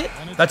doesn't like it.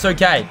 That's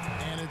okay.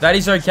 That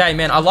is okay,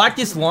 man. I like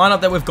this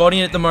lineup that we've got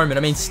in at the moment.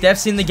 I mean,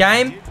 Steph's in the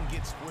game.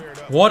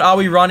 What are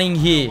we running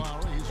here?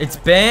 It's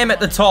Bam at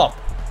the top.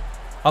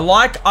 To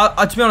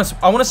be honest,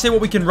 I want to see what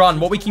we can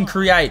run, what we can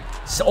create.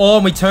 Oh,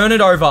 and we turn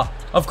it over.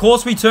 Of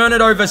course we turn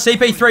it over.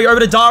 CP3 over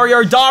to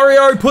Dario.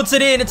 Dario puts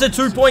it in. It's a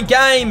 2-point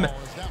game.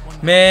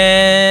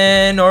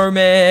 Man, oh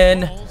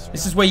man.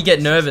 This is where you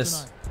get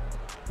nervous.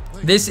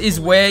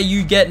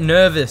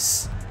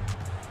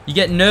 You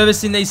get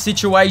nervous in these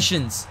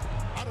situations.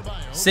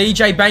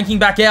 CJ banking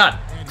back out.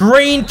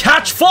 Green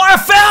catch fire.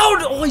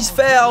 Fouled. Oh, he's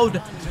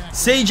fouled.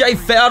 CJ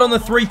fouled on the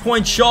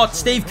three-point shot.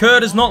 Steve Kerr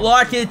does not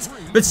like it,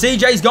 but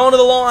CJ's going to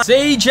the line.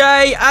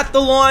 CJ at the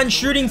line,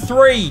 shooting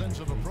three.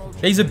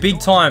 These are big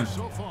time.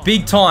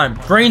 Big time.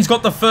 Green's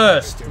got the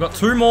first. We've got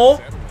two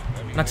more.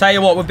 And I tell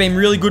you what, we've been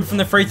really good from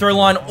the free throw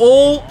line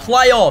all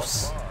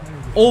playoffs.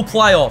 All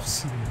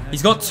playoffs.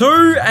 He's got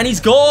two, and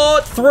he's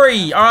got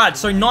three. All right,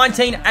 so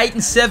 19, 8,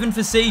 and 7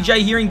 for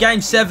CJ here in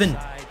Game 7.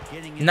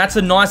 And that's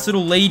a nice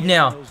little lead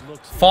now.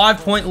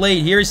 5-point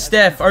lead. Here is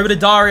Steph. Over to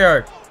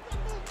Dario.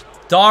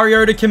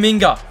 Dario to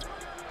Kuminga.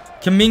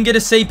 Kuminga to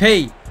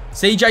CP.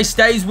 CJ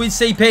stays with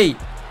CP.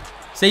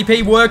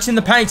 CP works in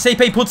the paint.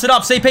 CP puts it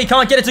up. CP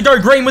can't get it to go.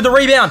 Green with the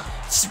rebound.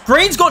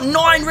 Green's got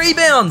 9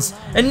 rebounds.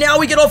 And now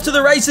we get off to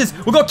the races.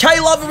 We've got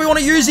K-Love if we want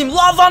to use him.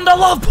 Love under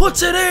Love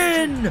puts it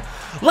in.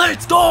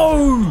 Let's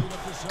go.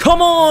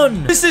 Come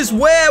on. This is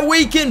where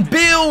we can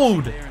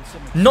build.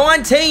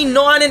 19,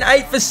 9, and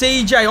 8 for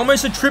CJ.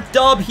 Almost a trip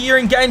dub here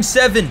in Game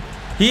 7.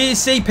 Here's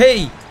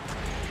CP.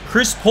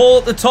 Chris Paul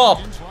at the top.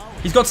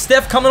 He's got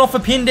Steph coming off a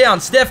pin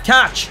down. Steph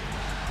catch.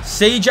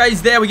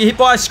 CJ's there. We get hit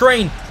by a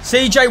screen.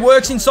 CJ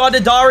works inside to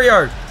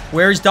Dario.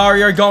 Where is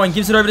Dario going?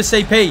 Gives it over to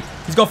CP.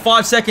 He's got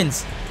 5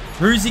 seconds.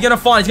 Who's he going to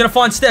find? He's going to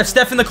find Steph.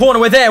 Steph in the corner.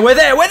 We're there. We're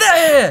there. We're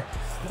there.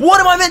 What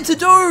am I meant to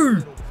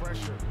do?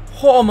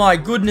 Oh my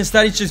goodness.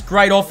 That is just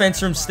great offense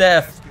from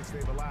Steph.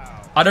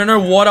 I don't know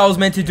what I was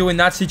meant to do in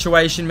that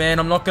situation, man.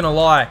 I'm not going to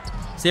lie.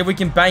 See if we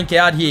can bank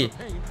out here.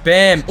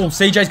 Bam. Oh,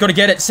 CJ's got to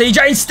get it.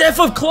 CJ and Steph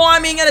are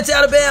climbing, and it's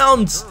out of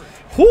bounds.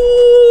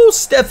 Whoo!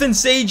 Steph and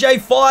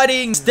CJ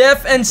fighting.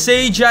 Steph and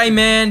CJ,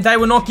 man. They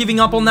were not giving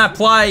up on that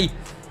play.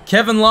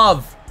 Kevin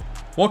Love.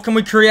 What can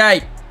we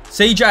create?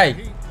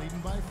 CJ.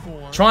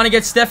 Trying to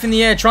get Steph in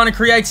the air. Trying to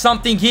create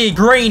something here.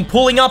 Green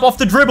pulling up off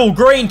the dribble.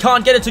 Green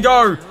can't get it to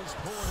go.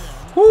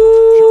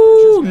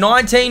 Woo!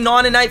 19,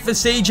 9, and 8 for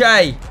CJ.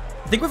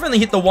 I think we've only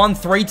hit the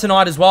 1-3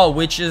 tonight as well,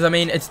 which is, I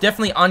mean, it's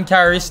definitely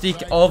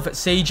uncharacteristic of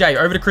CJ.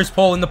 Over to Chris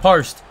Paul in the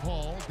post.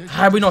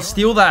 How did we not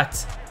steal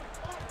that?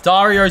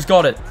 Dario's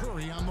got it.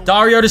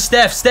 Dario to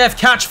Steph. Steph,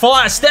 catch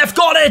fire. Steph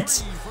got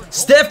it.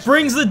 Steph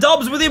brings the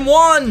dubs within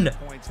 1.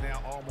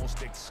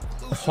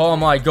 Oh,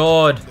 my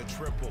God.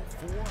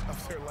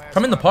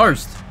 Come in the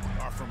post.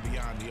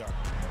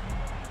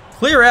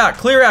 Clear out.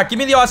 Clear out. Give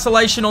me the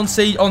isolation on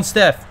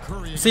Steph.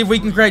 See if we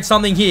can create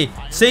something here.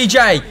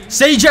 CJ.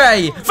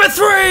 CJ for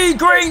 3.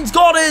 Green's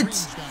got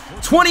it.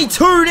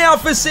 22 now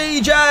for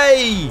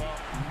CJ.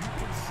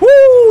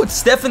 Woo! It's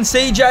Steph and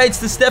CJ. It's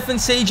the Steph and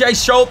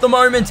CJ show at the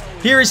moment.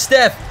 Here is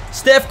Steph.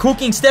 Steph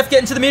cooking. Steph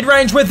getting to the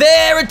mid-range. We're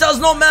there. It does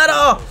not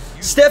matter.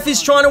 Steph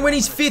is trying to win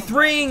his 5th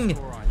ring.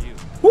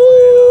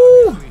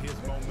 Woo!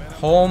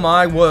 Oh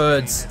my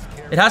words.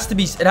 It has to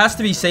be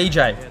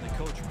CJ.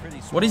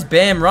 What is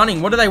Bam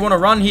running? What do they want to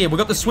run here? We've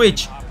got the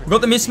switch. We've got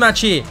the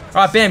mismatch here.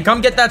 All right, Bam,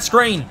 come get that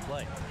screen.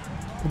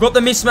 We've got the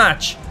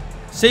mismatch.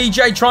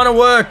 CJ trying to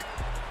work.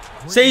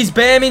 Sees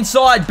Bam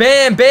inside.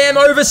 Bam, Bam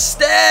over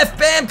Steph.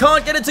 Bam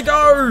can't get it to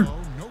go.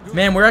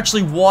 Man, we're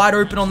actually wide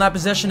open on that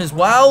possession as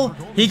well.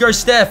 Here goes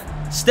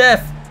Steph.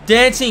 Steph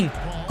dancing.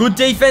 Good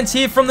defense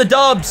here from the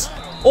Dubs.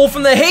 All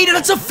from the Heat, and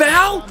it's a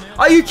foul?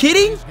 Are you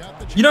kidding?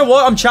 You know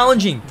what? I'm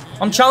challenging.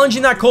 I'm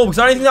challenging that call because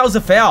I don't think that was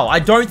a foul. I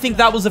don't think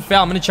that was a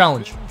foul. I'm going to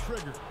challenge.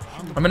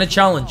 I'm going to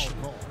challenge.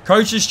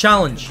 Coach's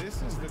challenge.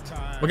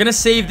 We're going to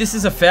see if this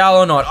is a foul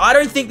or not. I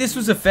don't think this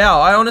was a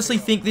foul. I honestly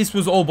think this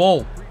was all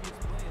ball.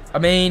 I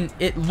mean,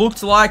 it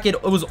looked like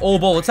it was all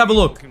ball. Let's have a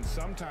look.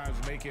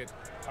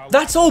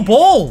 That's all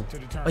ball.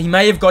 Oh, he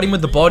may have got him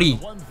with the body.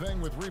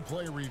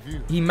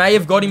 He may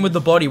have got him with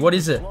the body. What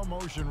is it?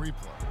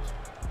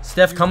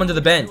 Steph coming to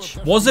the bench.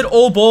 Was it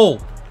all ball?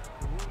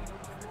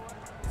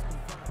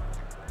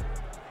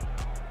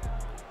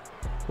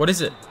 What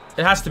is it?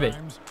 It has to be.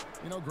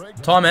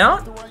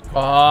 Timeout?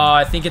 Oh,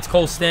 I think it's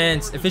call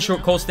stance. Official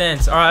call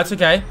stance. All right, that's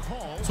okay.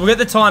 So we'll get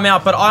the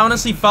timeout, but I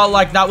honestly felt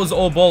like that was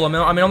all ball. I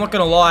mean, I'm not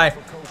going to lie.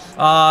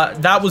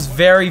 That was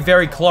very,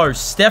 very close.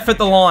 Steph at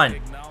the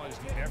line.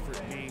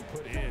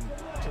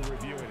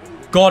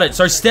 Got it.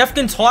 So Steph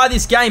can tie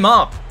this game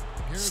up.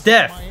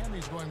 Steph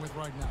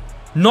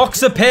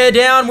knocks a pair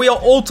down. We are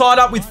all tied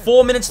up with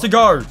 4 minutes to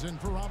go.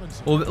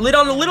 Well, a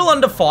little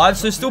under 5,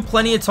 so still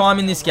plenty of time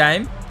in this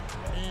game.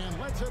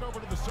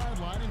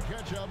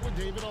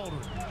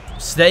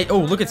 Oh,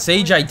 look at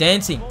CJ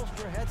dancing.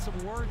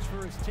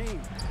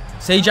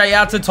 CJ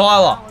out to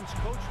Tyler.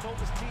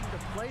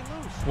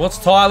 What's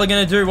Tyler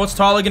going to do? What's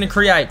Tyler going to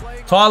create?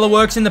 Tyler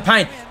works in the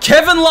paint.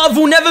 Kevin Love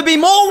will never be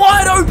more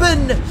wide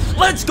open.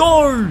 Let's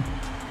go.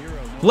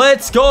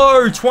 Let's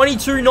go.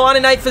 22, 9,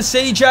 and 8 for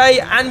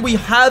CJ. And we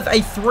have a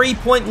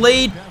 3-point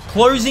lead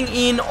closing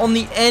in on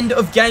the end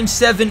of Game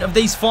 7 of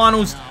these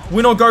finals.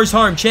 Winner goes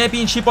home.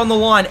 Championship on the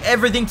line.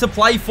 Everything to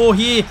play for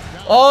here.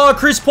 Oh,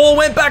 Chris Paul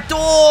went back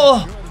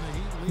door.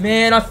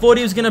 Man, I thought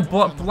he was going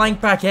to blank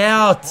back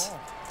out.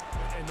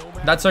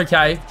 That's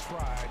okay.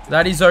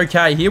 That is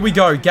okay. Here we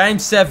go. Game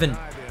 7.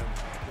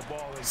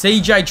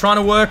 CJ trying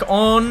to work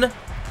on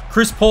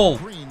Chris Paul.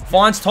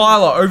 Finds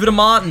Tyler. Over to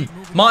Martin.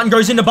 Martin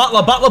goes into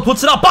Butler. Butler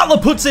puts it up. Butler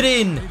puts it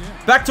in.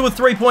 Back to a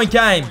 3-point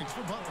game.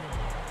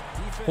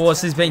 Oh,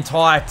 this has been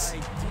tight.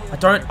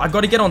 I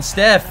got to get on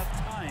Steph.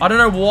 I don't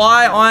know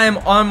why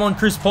I'm on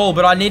Chris Paul,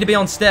 but I need to be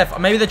on Steph.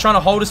 Maybe they're trying to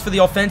hold us for the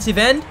offensive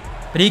end,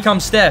 but here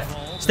comes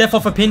Steph. Steph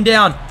off a pin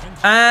down,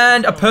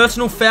 and a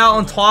personal foul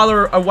on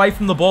Tyler away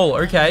from the ball.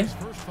 Okay.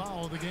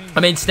 I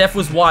mean, Steph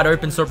was wide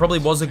open, so it probably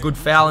was a good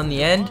foul in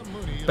the end.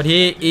 But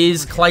here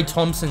is Klay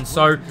Thompson.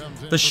 So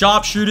the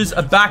sharpshooters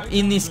are back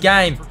in this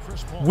game.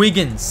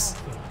 Wiggins.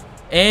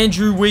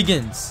 Andrew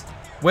Wiggins.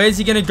 Where's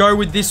he going to go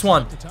with this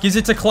one? Gives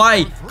it to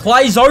Klay.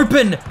 Klay's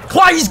open.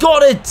 Klay's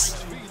got it.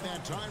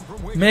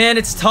 Man,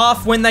 it's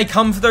tough when they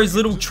come for those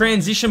little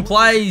transition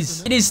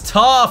plays. It is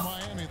tough.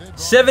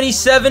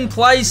 77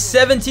 plays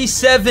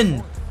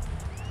 77.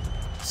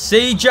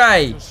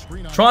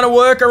 CJ trying to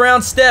work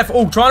around Steph.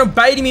 Oh, trying to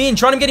bait him in.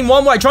 Trying to get him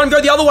one way. Trying to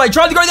go the other way.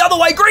 Trying to go the other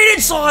way. Green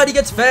inside. He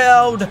gets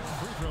fouled.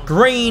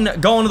 Green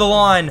going to the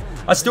line.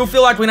 I still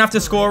feel like we're going to have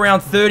to score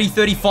around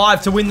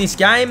 30-35 to win this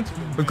game.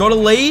 We've got a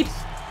lead.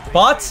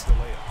 But,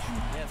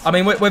 I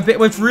mean,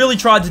 we've really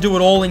tried to do it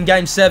all in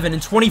Game 7.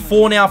 And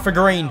 24 now for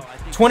Green.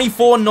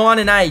 24, 9,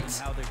 and 8.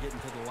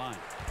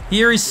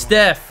 Here is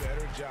Steph.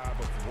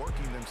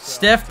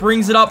 Steph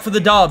brings it up for the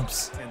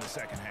Dubs.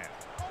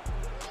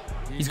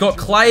 He's got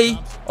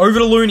Klay over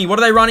to Looney. What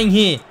are they running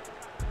here?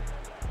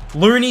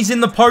 Looney's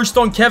in the post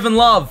on Kevin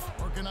Love.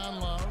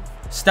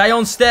 Stay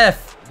on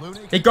Steph.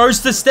 It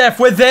goes to Steph.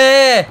 We're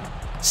there.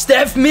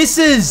 Steph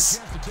misses.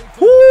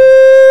 Woo!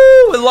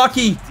 We're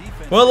lucky.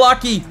 We're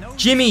lucky.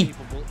 Jimmy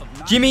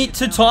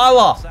to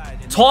Tyler.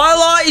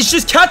 Tyler is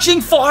just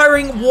catching,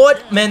 firing.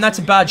 What? Man, that's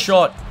a bad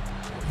shot.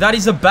 That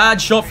is a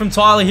bad shot from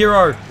Tyler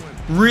Hero.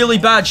 Really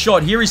bad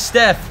shot. Here is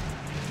Steph.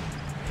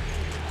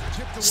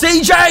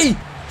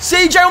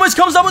 CJ almost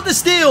comes up with the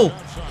steal.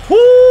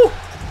 Woo!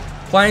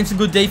 Playing some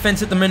good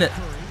defense at the minute.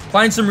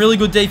 Playing some really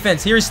good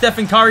defense. Here is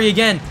Stephen Curry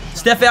again.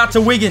 Steph out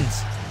to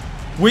Wiggins.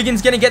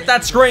 Wiggins going to get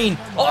that screen.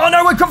 Oh,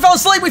 no, we fell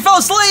asleep. We fell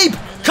asleep.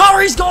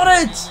 Curry's got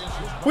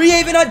it. We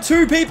even had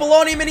 2 people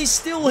on him, and he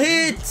still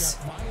hit.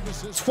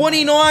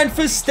 29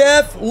 for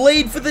Steph.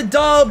 Lead for the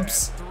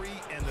Dubs.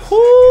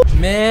 Woo.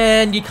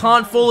 Man, you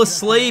can't fall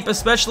asleep,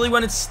 especially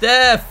when it's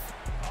Steph.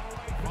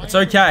 It's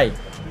okay.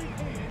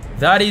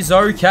 That is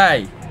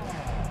okay.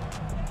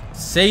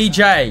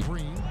 CJ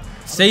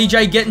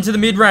getting to the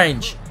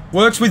mid-range.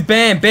 Works with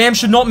Bam. Bam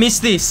should not miss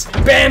this.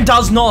 Bam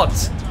does not.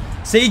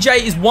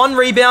 CJ is 1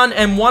 rebound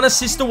and 1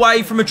 assist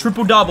away from a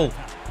triple-double.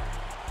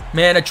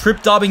 Man, a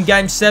trip-dub in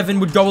Game 7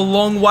 would go a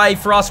long way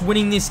for us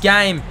winning this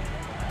game.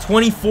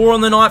 24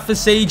 on the night for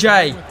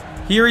CJ.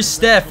 Here is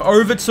Steph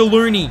over to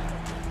Looney.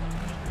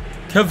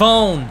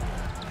 Kavon.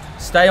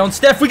 Stay on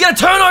Steph. We get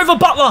a turnover,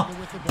 Butler.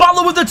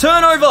 Butler with the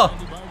turnover.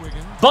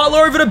 Butler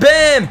over to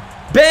Bam.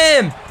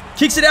 Bam.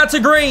 Kicks it out to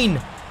Green.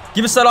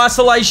 Give us that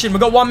isolation. We've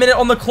got 1 minute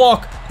on the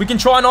clock. We can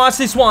try and ice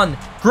this one.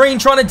 Green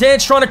trying to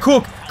dance, trying to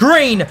cook.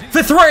 Green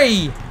for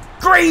 3.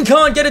 Green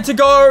can't get it to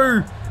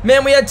go.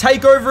 Man, we had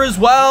takeover as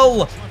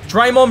well.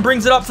 Draymond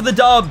brings it up for the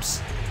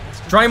Dubs.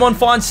 Draymond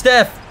finds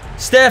Steph.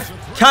 Steph,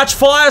 catch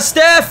fire,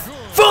 Steph.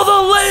 For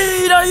the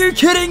lead. Are you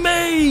kidding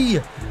me?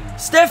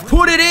 Steph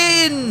put it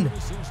in.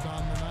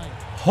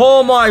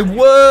 Oh, my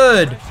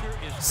word.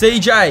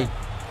 CJ.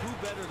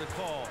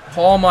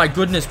 Oh, my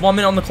goodness. 1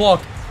 minute on the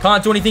clock.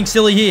 Can't do anything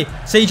silly here.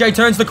 CJ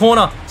turns the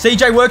corner.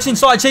 CJ works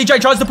inside. CJ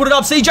tries to put it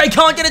up. CJ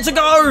can't get it to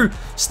go.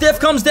 Steph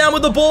comes down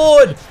with the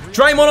board.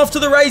 Draymond off to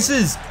the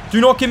races.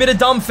 Do not commit a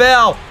dumb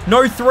foul.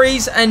 No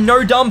threes and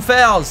no dumb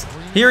fouls.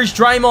 Here is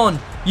Draymond.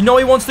 You know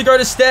he wants to go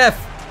to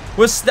Steph.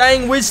 We're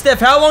staying with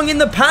Steph. How long in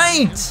the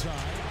paint?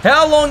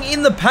 How long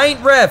in the paint,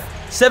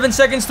 ref? 7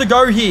 seconds to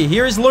go here.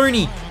 Here is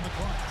Looney.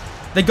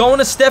 They're going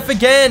to Steph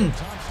again.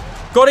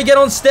 Got to get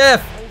on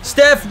Steph.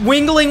 Steph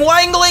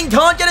wangling,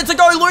 can't get it to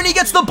go. Looney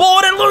gets the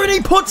board and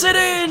Looney puts it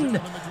in.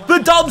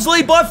 The Dubs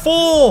lead by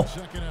 4.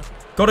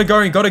 Gotta go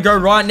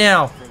right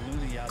now.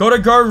 Gotta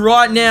go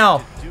right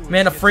now.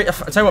 Man, I tell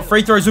you what,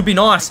 free throws would be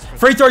nice.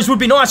 Free throws would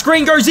be nice.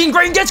 Green goes in,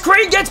 Green gets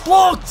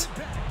blocked.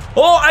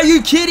 Oh, are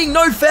you kidding?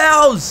 No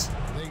fouls.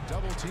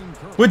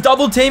 We're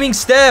double teaming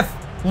Steph.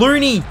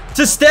 Looney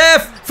to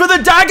Steph for the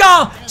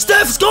dagger.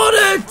 Steph's got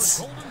it.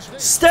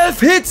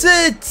 Steph hits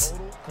it.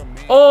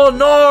 Oh,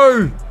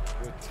 no.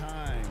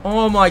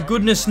 Oh my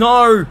goodness,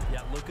 no.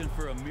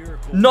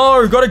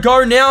 No, gotta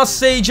go now,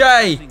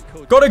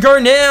 CJ. Gotta go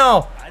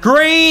now.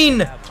 Green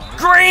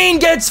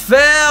gets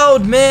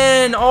fouled,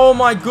 man. Oh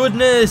my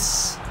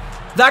goodness.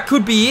 That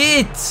could be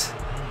it.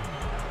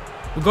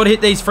 We've got to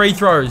hit these free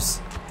throws.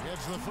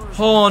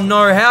 Oh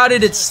no, how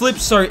did it slip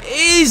so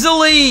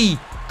easily?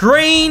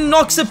 Green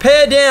knocks a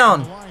pair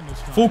down.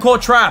 Full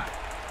court trap.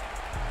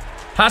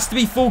 Has to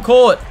be full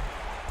court.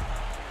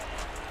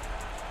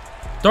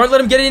 Don't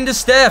let him get it into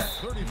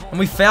Steph. And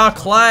we foul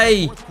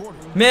Klay.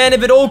 Man,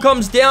 if it all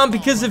comes down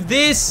because of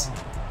this,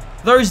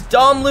 those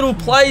dumb little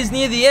plays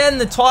near the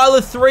end, the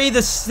Tyler 3, the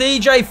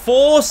CJ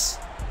force.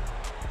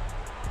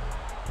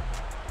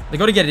 They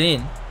got to get it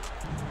in.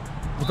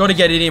 We've got to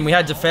get it in. We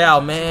had to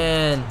foul,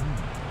 man.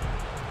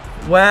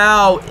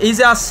 Wow, is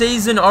our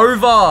season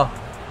over?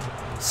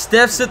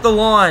 Steph's at the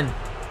line.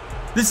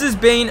 This has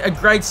been a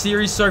great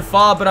series so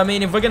far, but I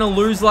mean, if we're going to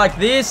lose like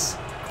this,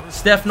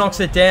 Steph knocks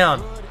it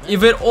down.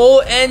 If it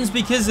all ends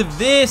because of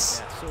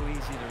this,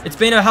 it's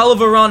been a hell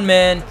of a run,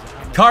 man.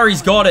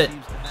 Curry's got it.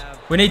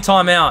 We need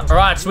timeout. All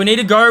right, so we need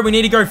to go. We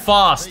need to go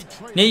fast.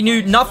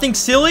 Nothing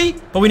silly,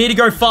 but we need to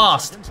go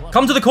fast.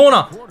 Come to the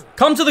corner.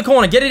 Come to the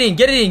corner. Get it in.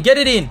 Get it in. Get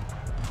it in.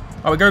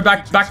 All right, we go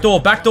back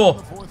door. Back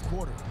door.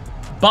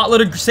 Butler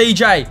to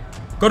CJ.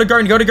 Gotta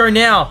go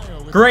now.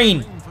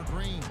 Green.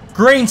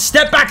 Green,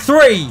 step back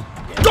three.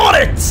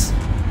 Got it!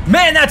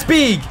 Man, that's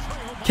big.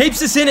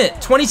 Keeps us in it.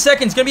 20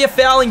 seconds. Gonna be a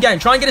fouling game.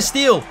 Try and get a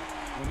steal.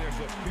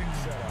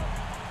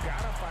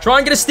 Try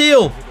and get a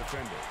steal.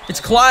 It's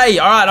Clay.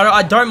 All right,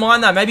 I don't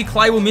mind that. Maybe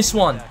Clay will miss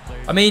one.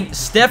 I mean,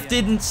 Steph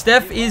didn't.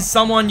 Steph is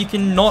someone you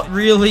can not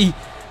really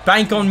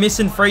bank on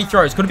missing free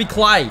throws. Could it be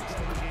Clay?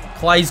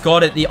 Clay's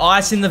got it. The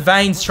ice in the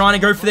veins, trying to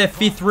go for their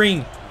 5th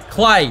ring.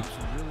 Clay.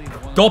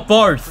 Got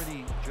both.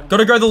 Got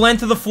to go the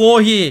length of the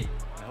floor here.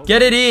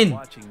 Get it in.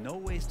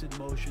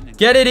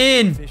 Get it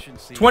in.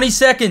 20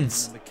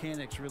 seconds.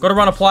 Got to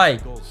run a play.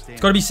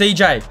 It's got to be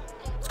CJ.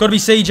 It's got to be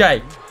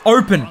CJ.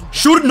 Open.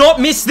 Should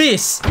not miss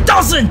this.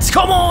 Doesn't.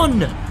 Come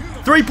on.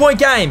 3-point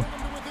game.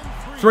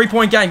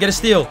 3-point game. Get a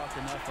steal.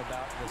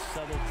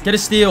 Get a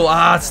steal.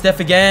 Ah, it's Steph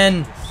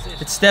again.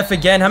 It's Steph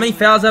again. How many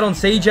fouls out on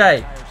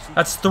CJ?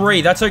 That's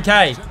 3. That's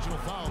okay.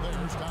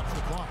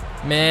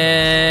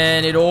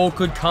 Man, it all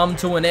could come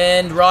to an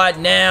end right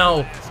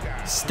now.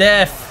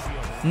 Steph.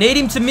 Need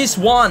him to miss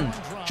one.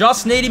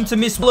 Just need him to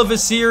miss one of a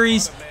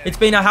series. It's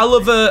been a hell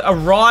of a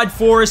ride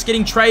for us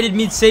getting traded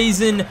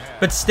mid-season.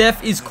 But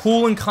Steph is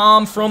cool and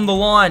calm from the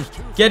line.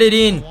 Get it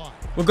in.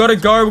 We've got to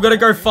go. We've got to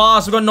go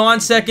fast. We've got 9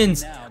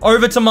 seconds.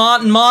 Over to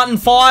Martin. Martin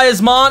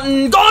fires.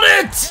 Martin. Got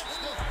it!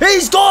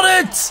 He's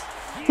got it!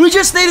 We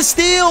just need a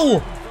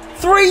steal.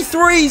 3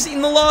 threes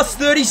in the last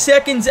 30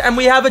 seconds and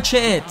we have a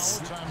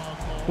chance.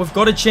 We've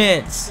got a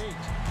chance.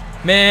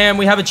 Man,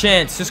 we have a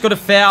chance. Just got a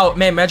foul.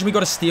 Man, imagine we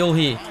got a steal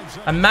here.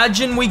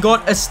 Imagine we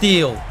got a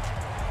steal.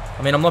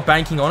 I mean, I'm not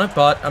banking on it,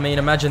 but, I mean,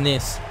 imagine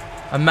this.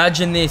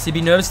 Imagine this. He'd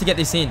be nervous to get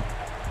this in.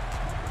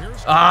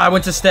 Ah, I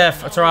went to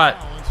Steph. That's all right.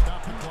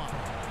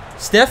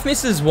 Steph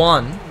misses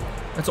one.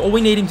 That's all we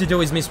need him to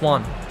do is miss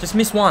one. Just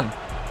miss one.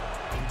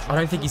 I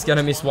don't think he's going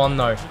to miss one,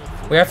 though.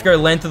 We have to go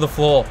length of the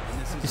floor.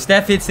 If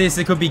Steph hits this,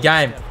 it could be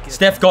game.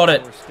 Steph got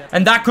it.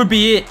 And that could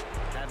be it.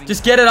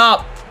 Just get it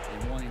up.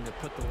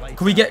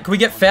 Could we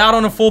get fouled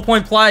on a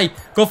 4-point play?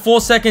 Got 4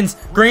 seconds.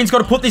 Green's got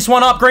to put this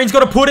one up. Green's got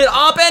to put it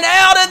up and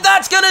out, and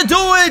that's going to do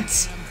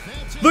it.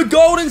 The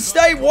Golden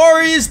State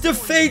Warriors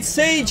defeat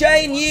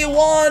CJ in year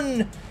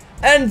 1.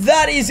 And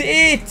that is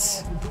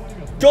it.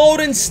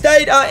 Golden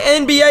State are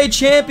NBA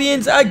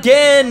champions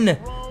again.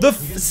 The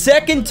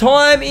second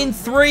time in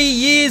 3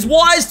 years.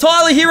 Why is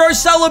Tyler Hero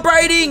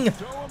celebrating?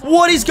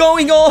 What is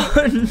going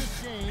on?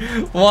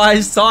 Why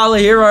is Tyler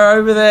Hero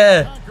over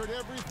there?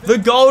 The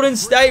Golden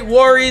State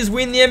Warriors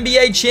win the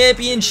NBA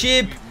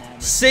championship.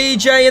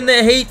 CJ and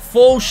the Heat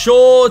fall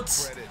short.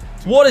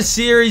 What a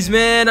series,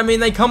 man. I mean,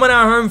 they come on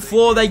our home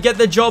floor. They get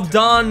the job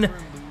done.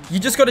 You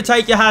just got to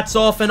take your hats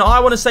off. And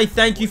I want to say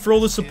thank you for all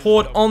the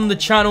support on the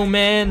channel,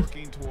 man.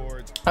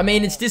 I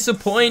mean, it's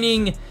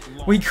disappointing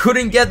we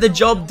couldn't get the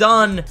job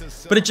done,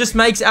 but it just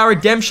makes our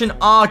redemption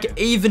arc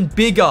even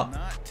bigger.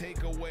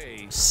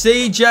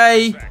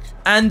 CJ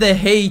and the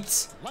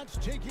Heat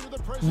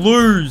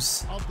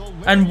lose.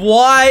 And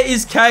why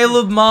is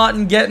Caleb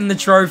Martin getting the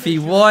trophy?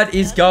 What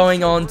is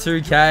going on,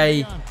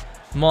 2K?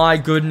 My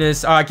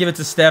goodness. All right, give it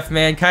to Steph,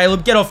 man.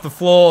 Caleb, get off the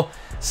floor.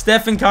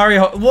 Steph and Curry.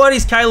 What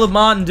is Caleb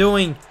Martin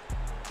doing?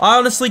 I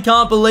honestly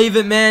can't believe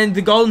it, man.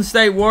 The Golden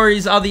State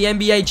Warriors are the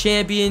NBA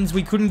champions.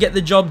 We couldn't get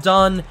the job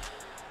done.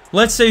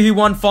 Let's see who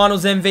won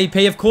Finals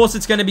MVP. Of course,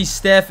 it's going to be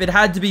Steph. It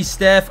had to be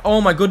Steph. Oh,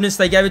 my goodness.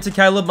 They gave it to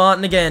Caleb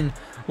Martin again.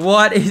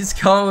 What is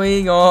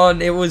going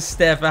on? It was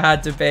Steph. It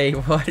had to be.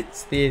 What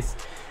is this?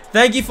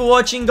 Thank you for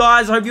watching,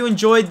 guys. I hope you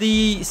enjoyed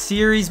the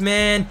series,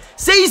 man.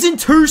 Season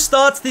 2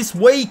 starts this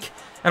week.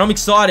 And I'm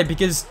excited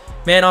because,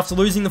 man, after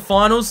losing the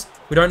finals,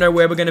 we don't know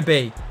where we're going to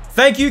be.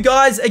 Thank you,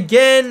 guys,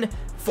 again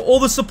for all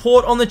the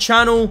support on the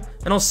channel.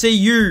 And I'll see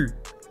you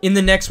in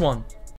the next one.